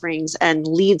Colorado Springs and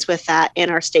leads with that in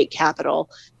our state capitol,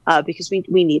 because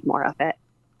we need more of it.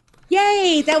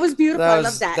 Yay! That was beautiful. I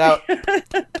love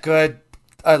that. Good.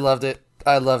 I loved it.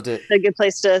 A good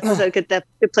place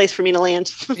good place for me to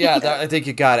land. Yeah, I think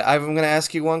you got it. I'm going to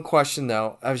ask you one question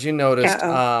though. As you noticed,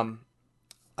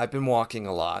 I've been walking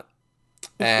a lot,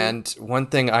 and one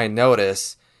thing I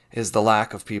notice is the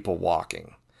lack of people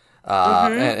walking,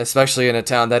 and especially in a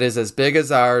town that is as big as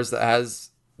ours, that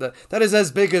is as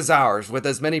big as ours, with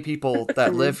as many people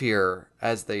that live here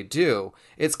as they do.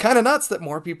 It's kind of nuts that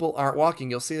more people aren't walking.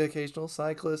 You'll see the occasional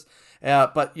cyclist,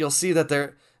 but you'll see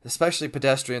that especially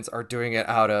pedestrians, are doing it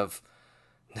out of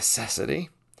necessity.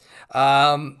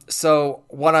 So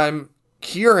what I'm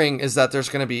hearing is that there's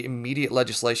going to be immediate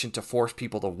legislation to force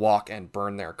people to walk and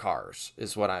burn their cars.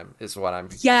 Is what I'm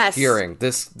yes. hearing.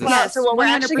 This so what we're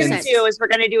actually going to do is we're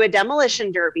going to do a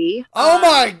demolition derby. Oh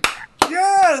my.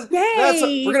 Yes!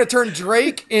 Yay! We're going to turn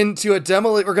Drake into a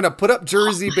demolition. We're going to put up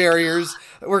Jersey barriers.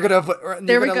 We're going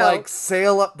to like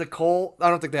sail up the coal. I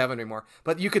don't think they have it anymore,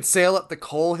 but you could sail up the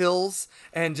coal hills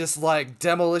and just like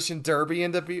demolition derby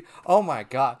into people. Oh my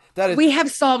God. We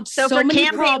have solved so many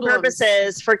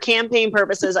problems. For campaign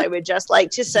purposes, I would just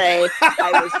like to say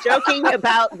I was joking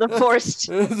about the forced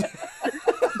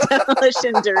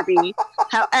demolition derby.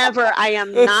 However, I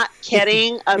am not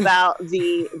kidding about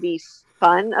the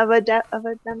fun of a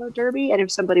demo derby, and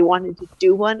if somebody wanted to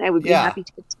do one, I would be happy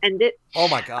to attend it. Oh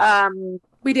my God.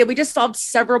 We did. We just solved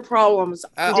several problems.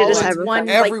 Everyone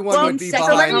would be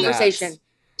behind conversation.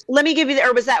 Let me give you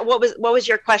or was that what was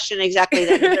your question exactly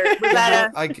then? Was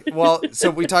that so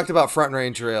we talked about Front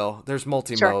Range Rail. There's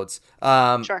multi-modes.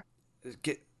 Sure.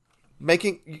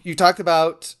 You talked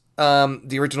about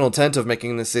the original intent of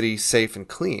making the city safe and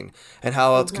clean, and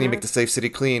how else can you make the safe city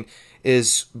clean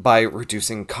is by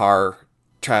reducing car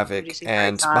traffic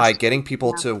and by getting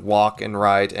people to walk and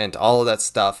ride and all of that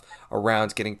stuff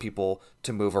around, getting people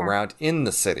to move around in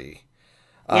the city.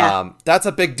 That's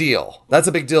a big deal. That's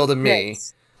a big deal to me,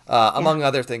 among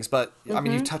other things. But I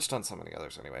mean, you touched on so many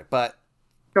others anyway. But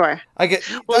sure, I get.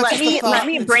 Well, let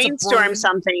me brainstorm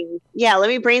something. Yeah, let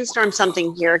me brainstorm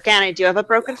something here. Again, I do have a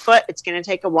broken foot. It's going to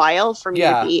take a while for me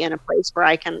to be in a place where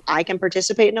I can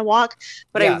participate in a walk.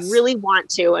 But I really want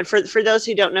to. And for those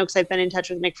who don't know, because I've been in touch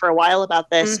with Nick for a while about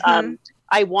this,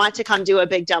 I want to come do a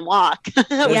big dumb walk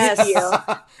with you.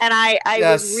 And I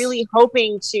was really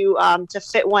hoping to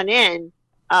fit one in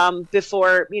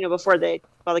before the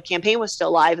campaign was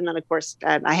still live, and then of course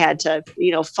I had to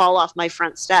fall off my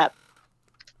front step.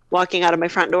 walking out of my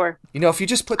front door. If you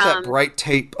just put that bright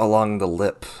tape along the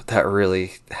lip, that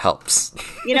really helps.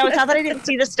 It's not that I didn't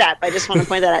see the step. I just want to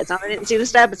point that out. It's not that I didn't see the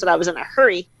step. It's that I was in a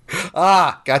hurry.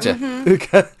 Ah, gotcha.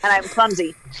 Mm-hmm. And I'm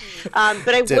clumsy.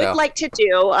 But I would like to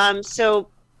do, so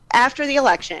after the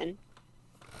election,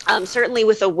 certainly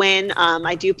with a win,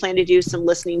 I do plan to do some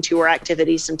listening tour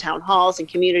activities, some town halls and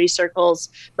community circles,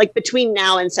 like between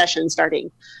now and session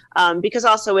starting. Because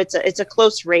also it's a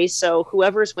close race, so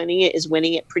whoever's winning it is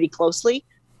winning it pretty closely.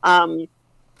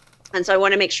 And so I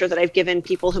want to make sure that I've given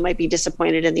people who might be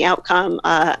disappointed in the outcome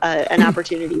an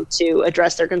opportunity to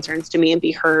address their concerns to me and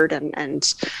be heard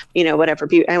and whatever.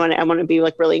 I want to be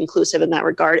like really inclusive in that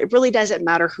regard. It really doesn't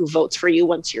matter who votes for you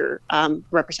once you're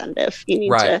representative. You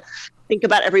need to think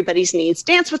about everybody's needs.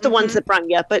 Dance with the ones that brung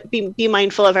you, but be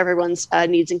mindful of everyone's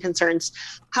needs and concerns.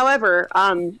 However,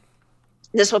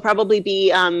 this will probably be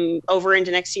over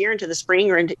into next year, into the spring,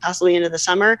 or possibly into the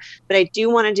summer. But I do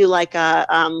want to do like a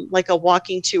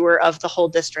walking tour of the whole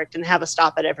district and have a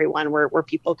stop at everyone where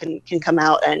people can come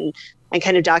out and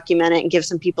kind of document it and give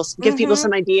people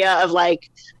some idea of like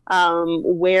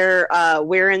where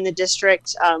in the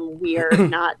district we are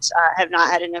not have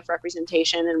not had enough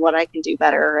representation and what I can do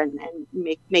better and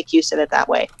make use of it that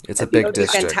way. It's a big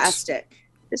district. Fantastic.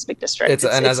 This big district.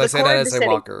 And as I say that as a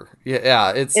walker, it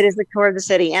is the core of the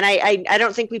city. And I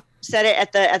don't think we said it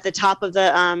at the top of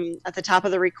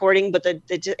the recording, but the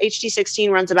HD16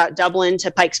 runs about Dublin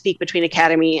to Pikes Peak between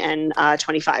Academy and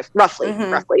 25, roughly.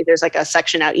 There's like a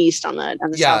section out east on the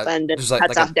south end and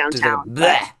cuts off downtown.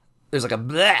 There's like a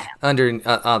bleh under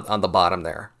on the bottom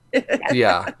there.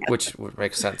 Which would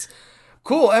make sense.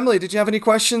 Cool, Emily. Did you have any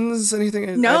questions?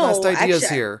 Anything? No, last ideas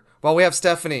here. Well, we have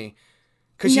Stephanie.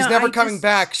 Because she's never coming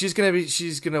back. She's gonna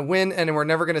win, and we're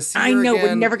never gonna see her again. I know,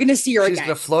 we're never gonna see her again. She's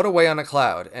gonna float away on a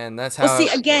cloud, and that's how. Well, see,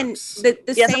 again, works.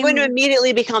 I'm going to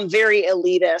immediately become very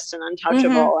elitist and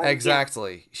untouchable. And,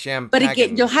 exactly, But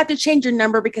again, you'll have to change your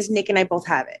number because Nick and I both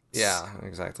have it. Yeah,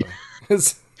 exactly.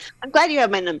 I'm glad you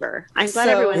have my number. I'm glad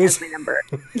everyone has my number.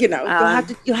 You'll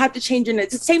have to change your number.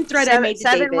 It's the same thread I made to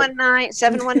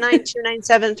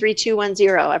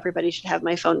 719-719-297-3210. Everybody should have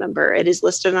my phone number. It is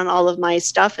listed on all of my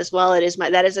stuff as well.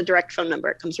 That is a direct phone number.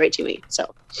 It comes right to me.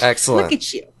 So excellent. Look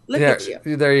at you. Look at you.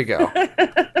 There you go.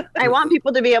 I want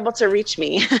people to be able to reach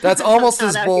me. That's almost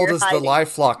as bold as the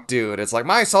LifeLock dude. It's like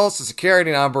my social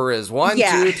security number is 1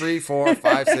 2 3 4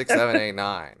 5 6 7 8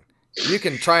 9. You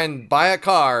can try and buy a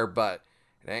car, but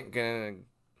it ain't gonna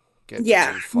get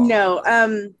too far. No.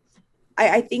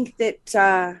 I think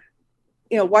that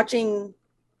watching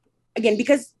again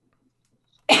because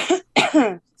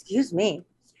excuse me,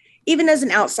 even as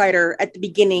an outsider at the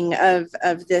beginning of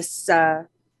this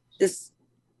this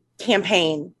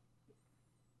campaign,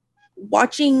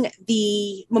 watching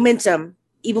the momentum,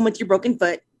 even with your broken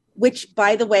foot, which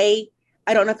by the way,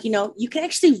 I don't know if you know, you can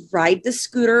actually ride the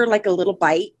scooter like a little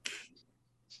bike.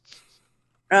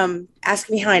 Ask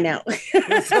me how I know.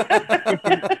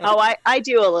 I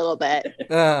do a little bit.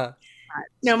 No,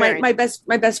 my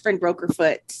best friend broke her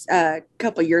foot a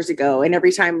couple years ago, and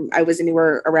every time I was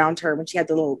anywhere around her when she had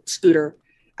the little scooter,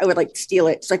 I would like steal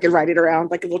it so I could ride it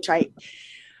around like a little trike.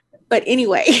 But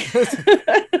anyway,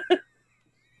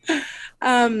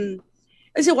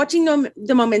 so watching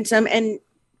the momentum and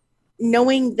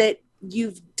knowing that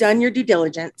you've done your due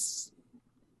diligence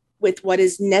with what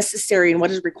is necessary and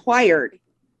what is required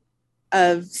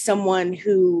of someone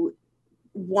who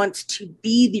wants to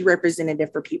be the representative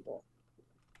for people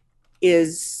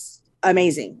is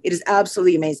amazing. It is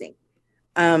absolutely amazing.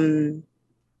 I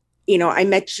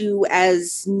met you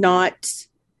as not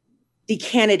the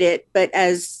candidate, but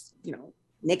as,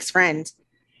 Nick's friend.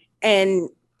 And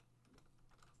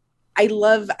I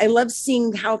love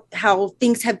seeing how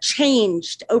things have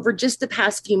changed over just the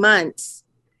past few months,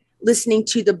 listening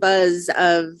to the buzz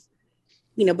of,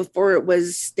 before it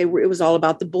was all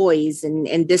about the boys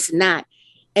and this and that.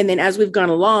 And then as we've gone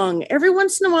along, every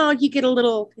once in a while you get a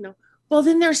little, well,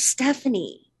 then there's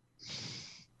Stephanie.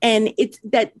 And it's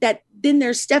that then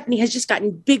there's Stephanie has just gotten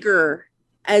bigger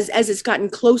as it's gotten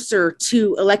closer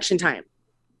to election time.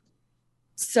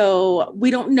 So we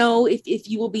don't know if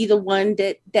you will be the one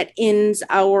that ends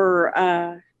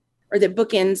our or that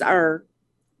bookends our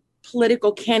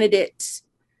political candidate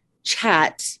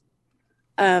chat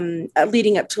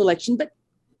leading up to election. But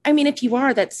I mean, if you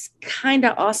are, that's kind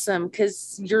of awesome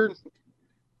because you're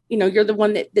the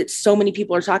one that so many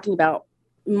people are talking about,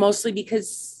 mostly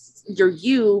because you're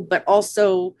you, but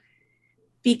also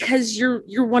because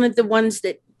you're one of the ones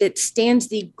that stands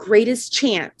the greatest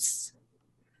chance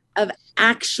of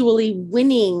actually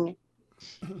winning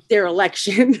their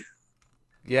election.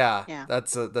 Yeah.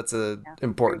 That's a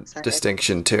important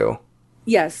distinction too.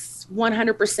 Yes,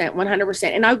 100%, 100%.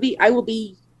 And I will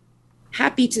be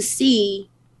happy to see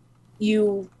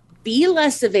you be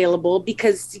less available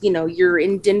because, you're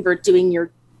in Denver doing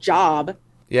your job.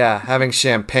 Yeah, having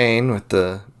champagne with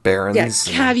the barons. Yes,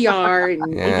 caviar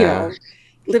and,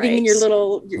 living in your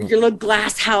little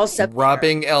glass house up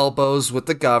rubbing elbows with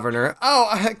the governor. Oh,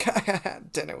 I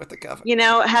had dinner with the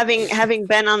governor. Having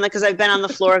been on because I've been on the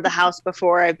floor of the House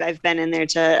before. I've been in there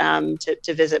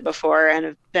to visit before, and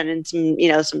I've been in some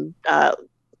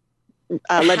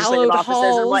legislative offices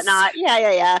halls and whatnot.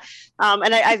 Yeah.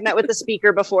 And I've met with the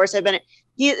speaker before, so I've been.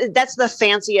 That's the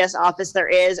fanciest office there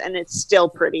is, and it's still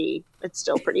pretty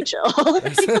chill.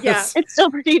 Yeah, it's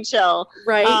still pretty chill.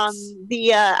 Right.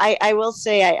 I will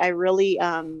say I really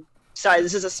sorry,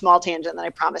 this is a small tangent that I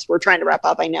promise we're trying to wrap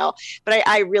up. I know, but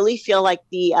I really feel like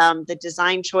the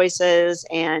design choices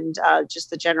and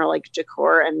just the general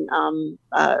decor and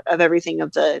of everything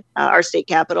of the our state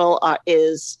capitol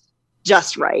is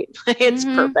just right. It's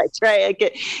perfect, right?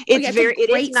 It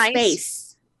is nice. Space.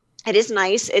 It is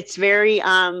nice. It's very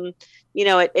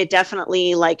it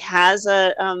definitely has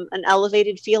an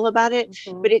elevated feel about it,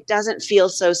 but it doesn't feel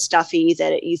so stuffy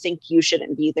that you think you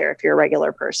shouldn't be there if you're a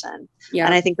regular person. Yeah.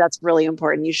 And I think that's really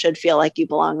important. You should feel like you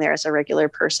belong there as a regular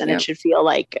person. Yep. It should feel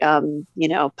like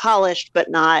polished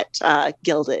but not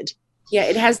gilded. Yeah,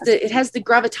 it has the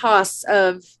gravitas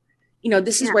of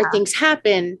this is where things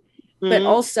happen, but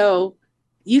also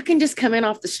you can just come in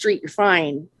off the street. You're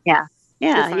fine. Yeah.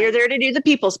 Yeah, you're there to do the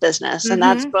people's business, and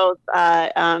that's both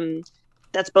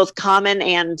common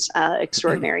and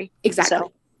extraordinary. Exactly.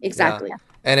 So, exactly. Yeah.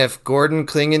 And if Gordon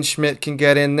Klingenschmidt can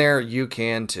get in there, you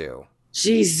can too.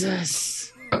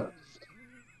 Jesus.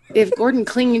 If Gordon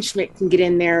Klingenschmidt can get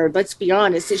in there, let's be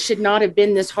honest, it should not have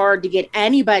been this hard to get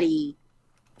anybody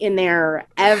in there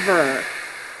ever.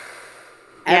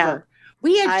 Yeah.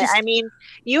 You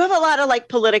have a lot of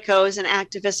politicos and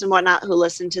activists and whatnot who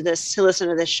listen to this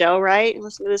show, right?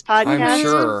 Listen to this podcast. I'm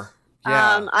sure.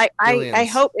 Yeah. I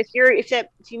hope if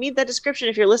you meet that description,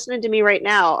 if you're listening to me right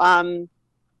now,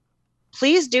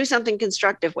 please do something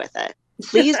constructive with it.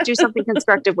 Please do something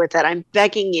constructive with it. I'm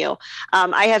begging you.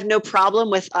 I have no problem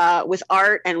with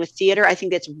art and with theater. I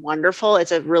think it's wonderful.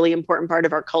 It's a really important part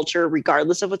of our culture,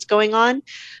 regardless of what's going on.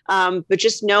 But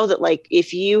just know that,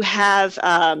 if you have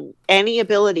any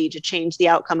ability to change the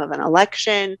outcome of an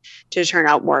election, to turn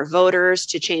out more voters,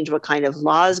 to change what kind of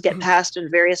laws get passed in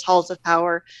various halls of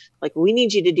power, we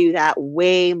need you to do that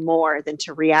way more than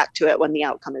to react to it when the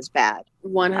outcome is bad.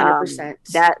 100%.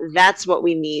 That's what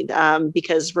we need,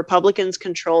 because Republicans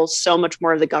control so much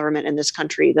more of the government in this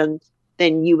country than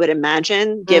you would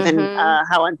imagine, given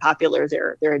how unpopular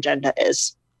their agenda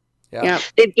is. Yeah.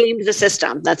 They've gamed the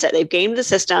system. That's it. They've gamed the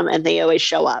system, and they always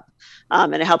show up.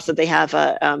 And it helps that they have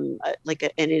an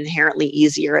inherently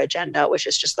easier agenda, which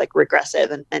is just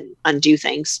regressive and undo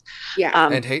things. Yeah.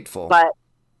 And hateful. But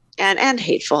and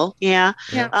hateful,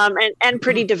 and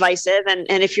pretty divisive. And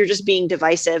if you're just being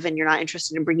divisive and you're not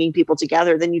interested in bringing people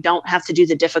together, then you don't have to do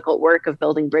the difficult work of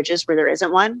building bridges where there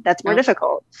isn't one. That's more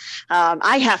difficult.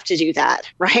 I have to do that,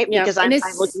 right? Yeah. Because I'm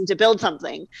looking to build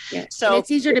something. Yeah. So and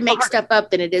it's easier to make stuff up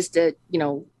than it is to,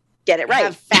 get it right.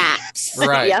 Have facts.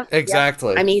 Right. Yep.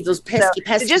 Exactly. I mean, those pesky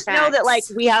just facts. know that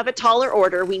we have a taller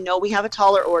order. We know we have a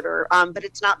taller order. But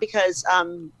it's not because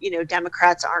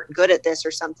Democrats aren't good at this or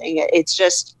something. It's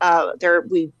just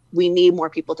we need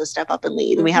more people to step up and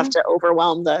lead. And we have to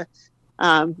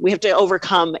we have to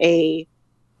overcome a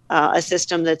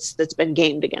system that's been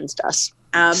gamed against us.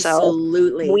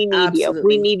 Absolutely. So we need you.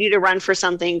 We need you to run for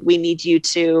something. We need you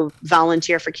to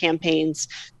volunteer for campaigns.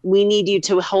 We need you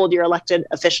to hold your elected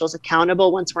officials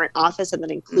accountable once we're in office, and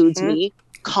that includes me.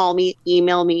 Call me,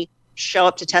 email me, show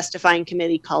up to testifying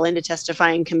committee, call into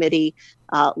testifying committee,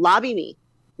 lobby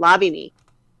me.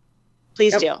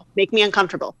 Please do. Make me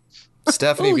uncomfortable.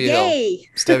 Stephanie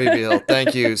Vigil,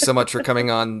 thank you so much for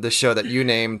coming on the show that you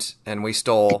named and we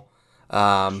stole.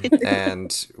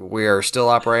 And we are still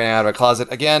operating out of a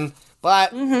closet again,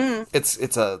 but it's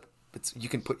you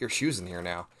can put your shoes in here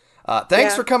now.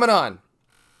 Thanks for coming on.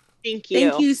 Thank you.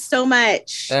 Thank you so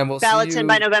much. And we'll ballots in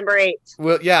by November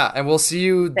 8th. And we'll see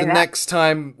you the next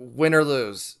time, win or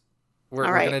lose. We're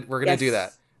gonna do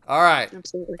that. All right.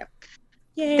 Absolutely.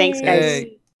 Yay. Thanks, guys.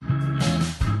 Yay.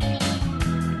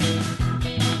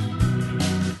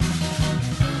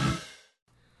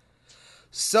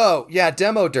 So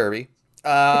demo derby.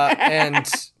 And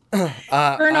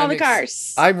burn all the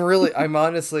cars. I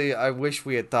wish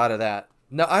we had thought of that.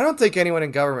 No, I don't think anyone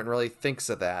in government really thinks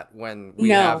of that when we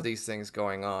have these things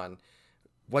going on.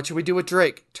 What should we do with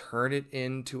Drake? Turn it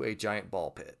into a giant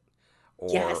ball pit.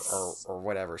 or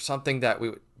whatever. Something that we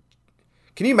would...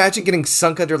 Can you imagine getting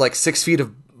sunk under like 6 feet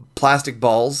of plastic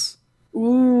balls?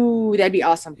 Ooh, that'd be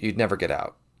awesome. You'd never get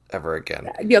out ever again.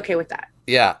 I'd be okay with that.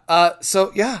 Yeah.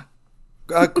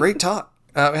 Great talk.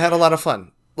 We had a lot of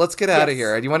fun. Let's get out of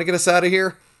here. Do you want to get us out of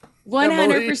here?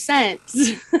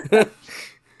 100%.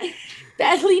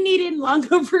 Badly needed,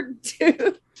 long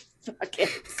overdue. Fuck it.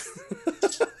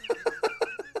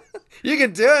 You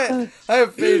can do it. I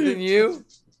have faith in you.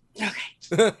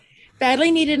 Okay.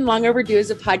 Badly Needed and Long Overdue is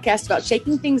a podcast about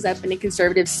shaking things up in a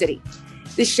conservative city.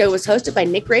 This show was hosted by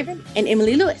Nick Raven and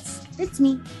Emily Lewis. That's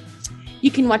me.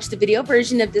 You can watch the video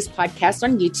version of this podcast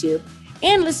on YouTube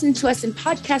and listen to us in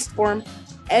podcast form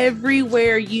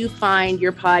everywhere you find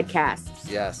your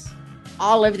podcasts. Yes.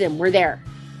 All of them. We're there.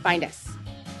 Find us.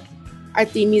 Our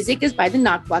theme music is by the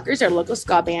Knockblockers, our local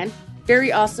ska band.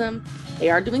 Very awesome. They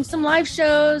are doing some live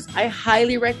shows. I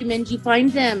highly recommend you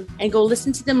find them and go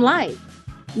listen to them live.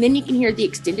 And then you can hear the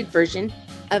extended version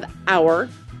of our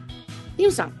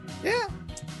theme song. Yeah.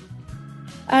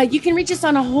 You can reach us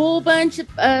on a whole bunch of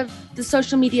the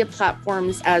social media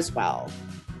platforms as well.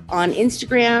 On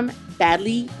Instagram,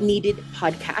 Badly Needed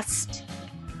Podcast.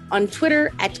 On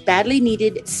Twitter, at Badly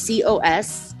Needed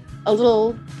COS. A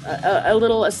little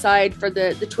aside for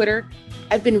the Twitter.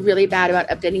 I've been really bad about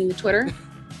updating the Twitter.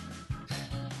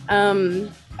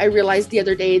 I realized the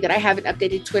other day that I haven't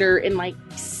updated Twitter in like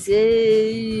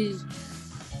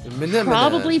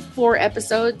probably 4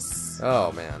 episodes.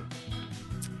 Oh, man.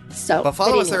 So, but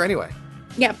follow us there anyway.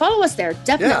 Yeah, follow us there.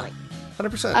 Definitely. Yeah,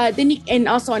 100%. Then and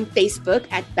also on Facebook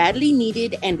at Badly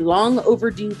Needed and Long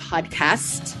Overdue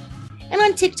Podcast. And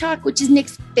on TikTok, which is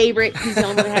Nick's favorite. He's the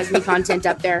only one that has any content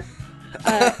up there.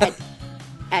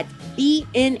 At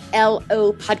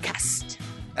BNLO Podcast.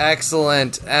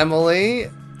 Excellent. Emily,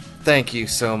 thank you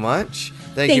so much.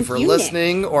 Thank you for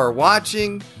listening, Nick, or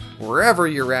watching wherever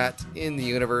you're at in the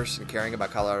universe and caring about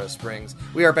Colorado Springs.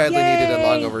 We are Badly Needed and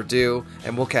Long Overdue,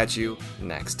 and we'll catch you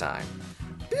next time.